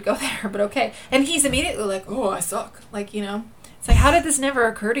didn't think we'd go there, but okay. And he's immediately like, oh, I suck. Like, you know, it's like, how did this never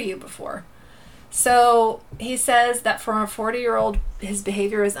occur to you before? So he says that for a 40-year-old, his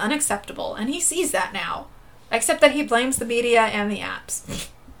behavior is unacceptable, and he sees that now, except that he blames the media and the apps.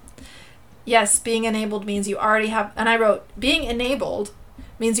 Yes, being enabled means you already have, and I wrote, being enabled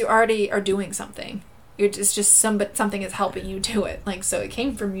means you already are doing something. It's just something is helping you do it. Like, so it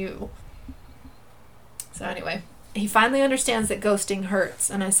came from you. So anyway. He finally understands that ghosting hurts.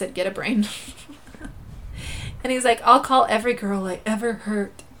 And I said, get a brain. And he's like, I'll call every girl I ever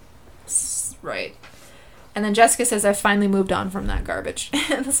hurt. Right. And then Jessica says, I've finally moved on from that garbage.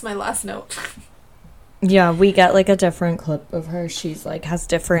 And that's my last note. Yeah, we get like a different clip of her. She's like, has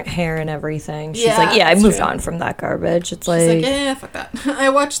different hair and everything. She's like, yeah, I moved on from that garbage. It's She's like, yeah, fuck that. I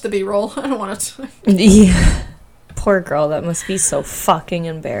watched the B-roll. I don't want to. Yeah. Poor girl. That must be so fucking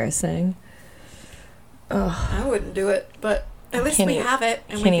embarrassing. Ugh. I wouldn't do it, but at least we have it.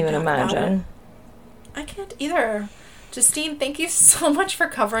 And can't even imagine. I can't either. Justine, thank you so much for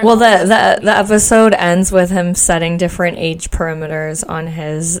covering. Well, the episode ends with him setting different age perimeters on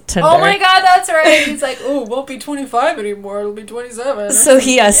his Tinder. Oh my god, that's right. He's like, oh, it won't be 25 anymore. It'll be 27. So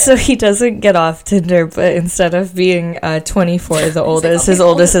he doesn't get off Tinder, but instead of being 24, the oldest, his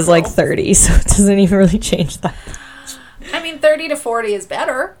oldest is like 30, so it doesn't even really change that. I mean, 30 to 40 is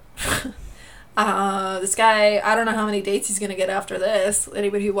better. This guy, I don't know how many dates he's gonna get after this.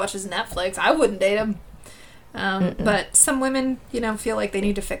 Anybody who watches Netflix, I wouldn't date him. But some women, feel like they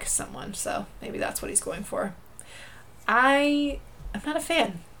need to fix someone, so maybe that's what he's going for. I'm not a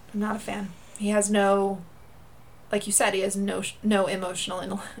fan. He has no, like you said, he has no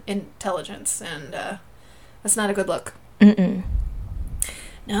emotional intelligence, and that's not a good look.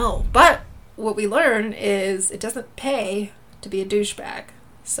 No, but what we learn is it doesn't pay to be a douchebag,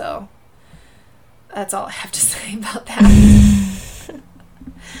 so that's all I have to say about that.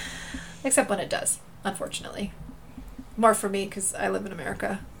 Except when it does, unfortunately. More for me, because I live in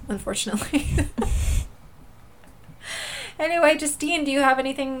America, unfortunately. Anyway, Justine, do you have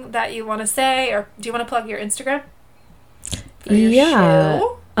anything that you want to say, or do you want to plug your Instagram? For your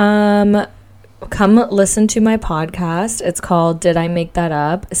show? come listen to my podcast. It's called Did I Make That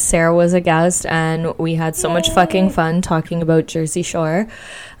Up? Sarah was a guest, and we had so much fucking fun talking about Jersey Shore.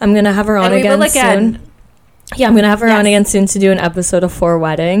 I'm going to have her on again soon. Yeah, I'm going to have her on again soon to do an episode of 4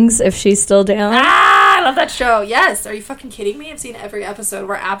 Weddings, if she's still down. I love that show. Yes. Are you fucking kidding me? I've seen every episode.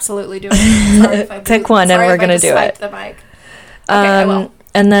 We're absolutely doing it. Pick one and we're going to do it. The mic. Okay, I will.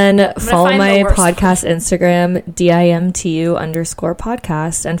 And then follow my podcast Instagram,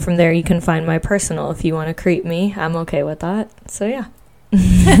 DIMTU_podcast. And from there, you can find my personal. If you want to creep me, I'm okay with that. So, yeah.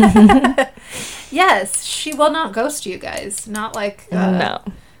 Yes, she will not ghost you guys. Not like... no.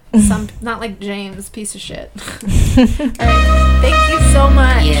 Not like James, piece of shit. All right. Thank you so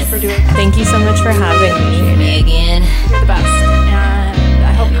much for doing that. Thank you so much for having me again. You're the best. And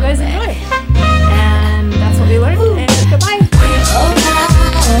I hope you guys enjoy. And that's what we learned. And goodbye.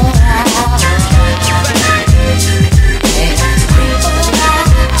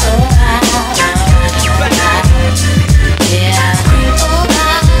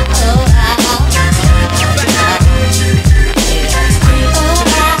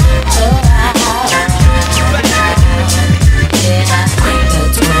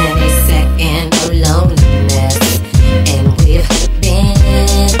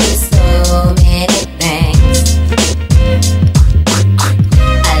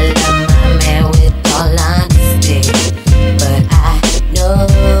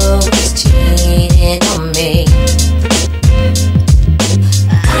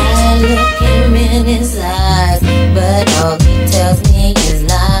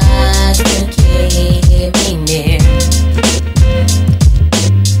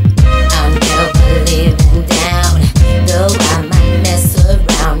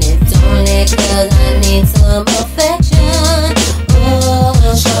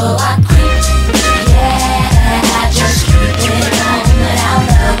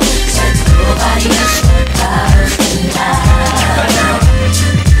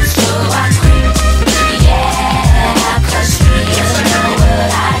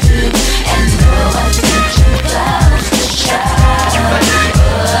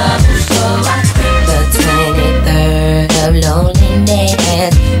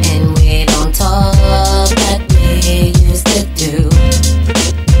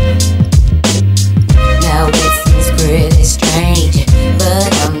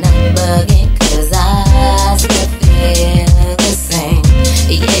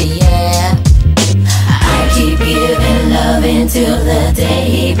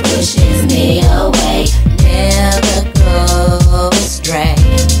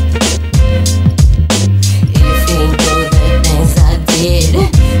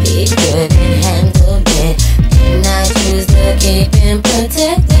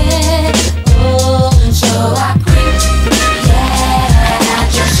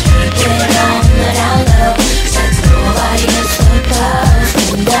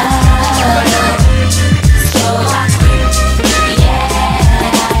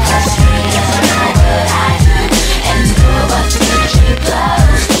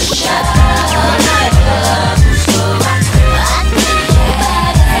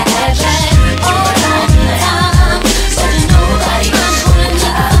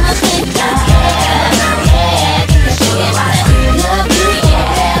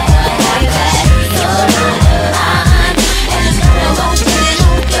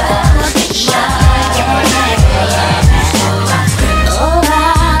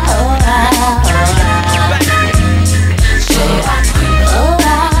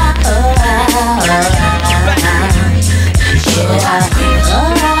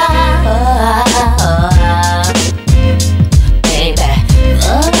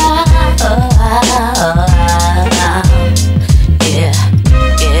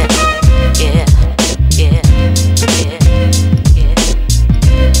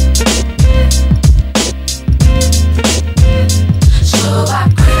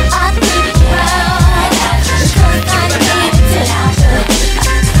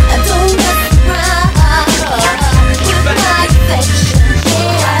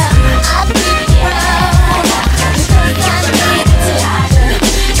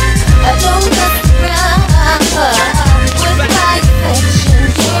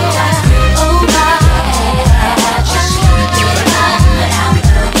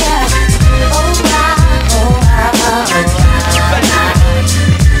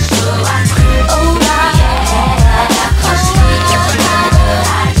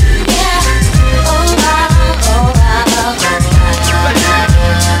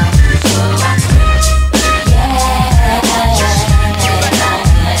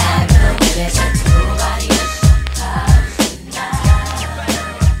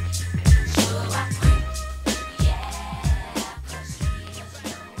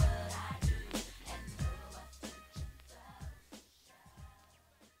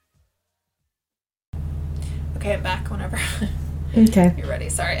 Okay, I'm back whenever. Okay. You're ready.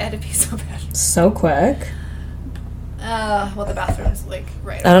 Sorry, I had to pee so bad. So quick. Well, the bathroom's like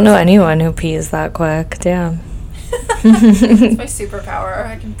right. I don't know anyone who pees that quick. Damn. It's my superpower.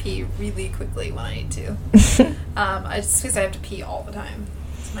 I can pee really quickly when I need to. It's because I have to pee all the time.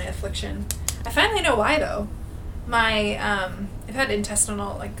 It's my affliction. I finally know why though. I've had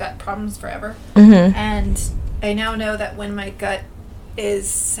intestinal gut problems forever, and I now know that when my gut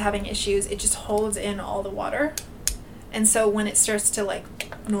is having issues, it just holds in all the water, and so when it starts to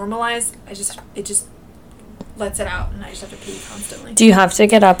normalize, it just lets it out, and I just have to pee constantly. Do you have to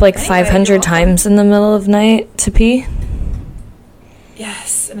get up 500 times in the middle of night to pee?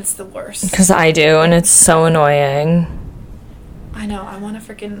 Yes, and it's the worst. Because I do, and it's so annoying. I know. I want a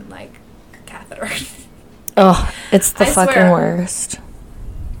freaking catheter. Oh, it's the fucking worst.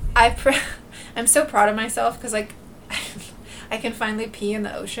 I'm so proud of myself because I can finally pee in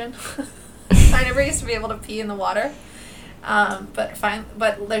the ocean. I never used to be able to pee in the water. But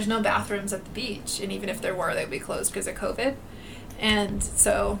there's no bathrooms at the beach, and even if there were, they'd be closed because of COVID. And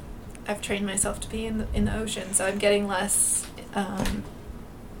so I've trained myself to pee in the ocean, so I'm getting less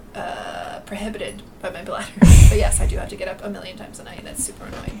prohibited by my bladder. But yes, I do have to get up 1,000,000 times a night, and that's super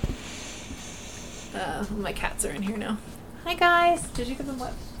annoying. My cats are in here now. Hi guys. Did you give them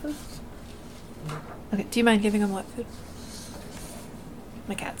wet food? Okay. Do you mind giving them wet food?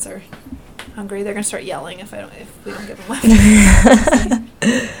 My cats are hungry. They're gonna start yelling if we don't give them wet food.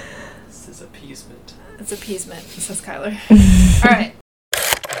 This is appeasement. It's appeasement, says Kyler. All right.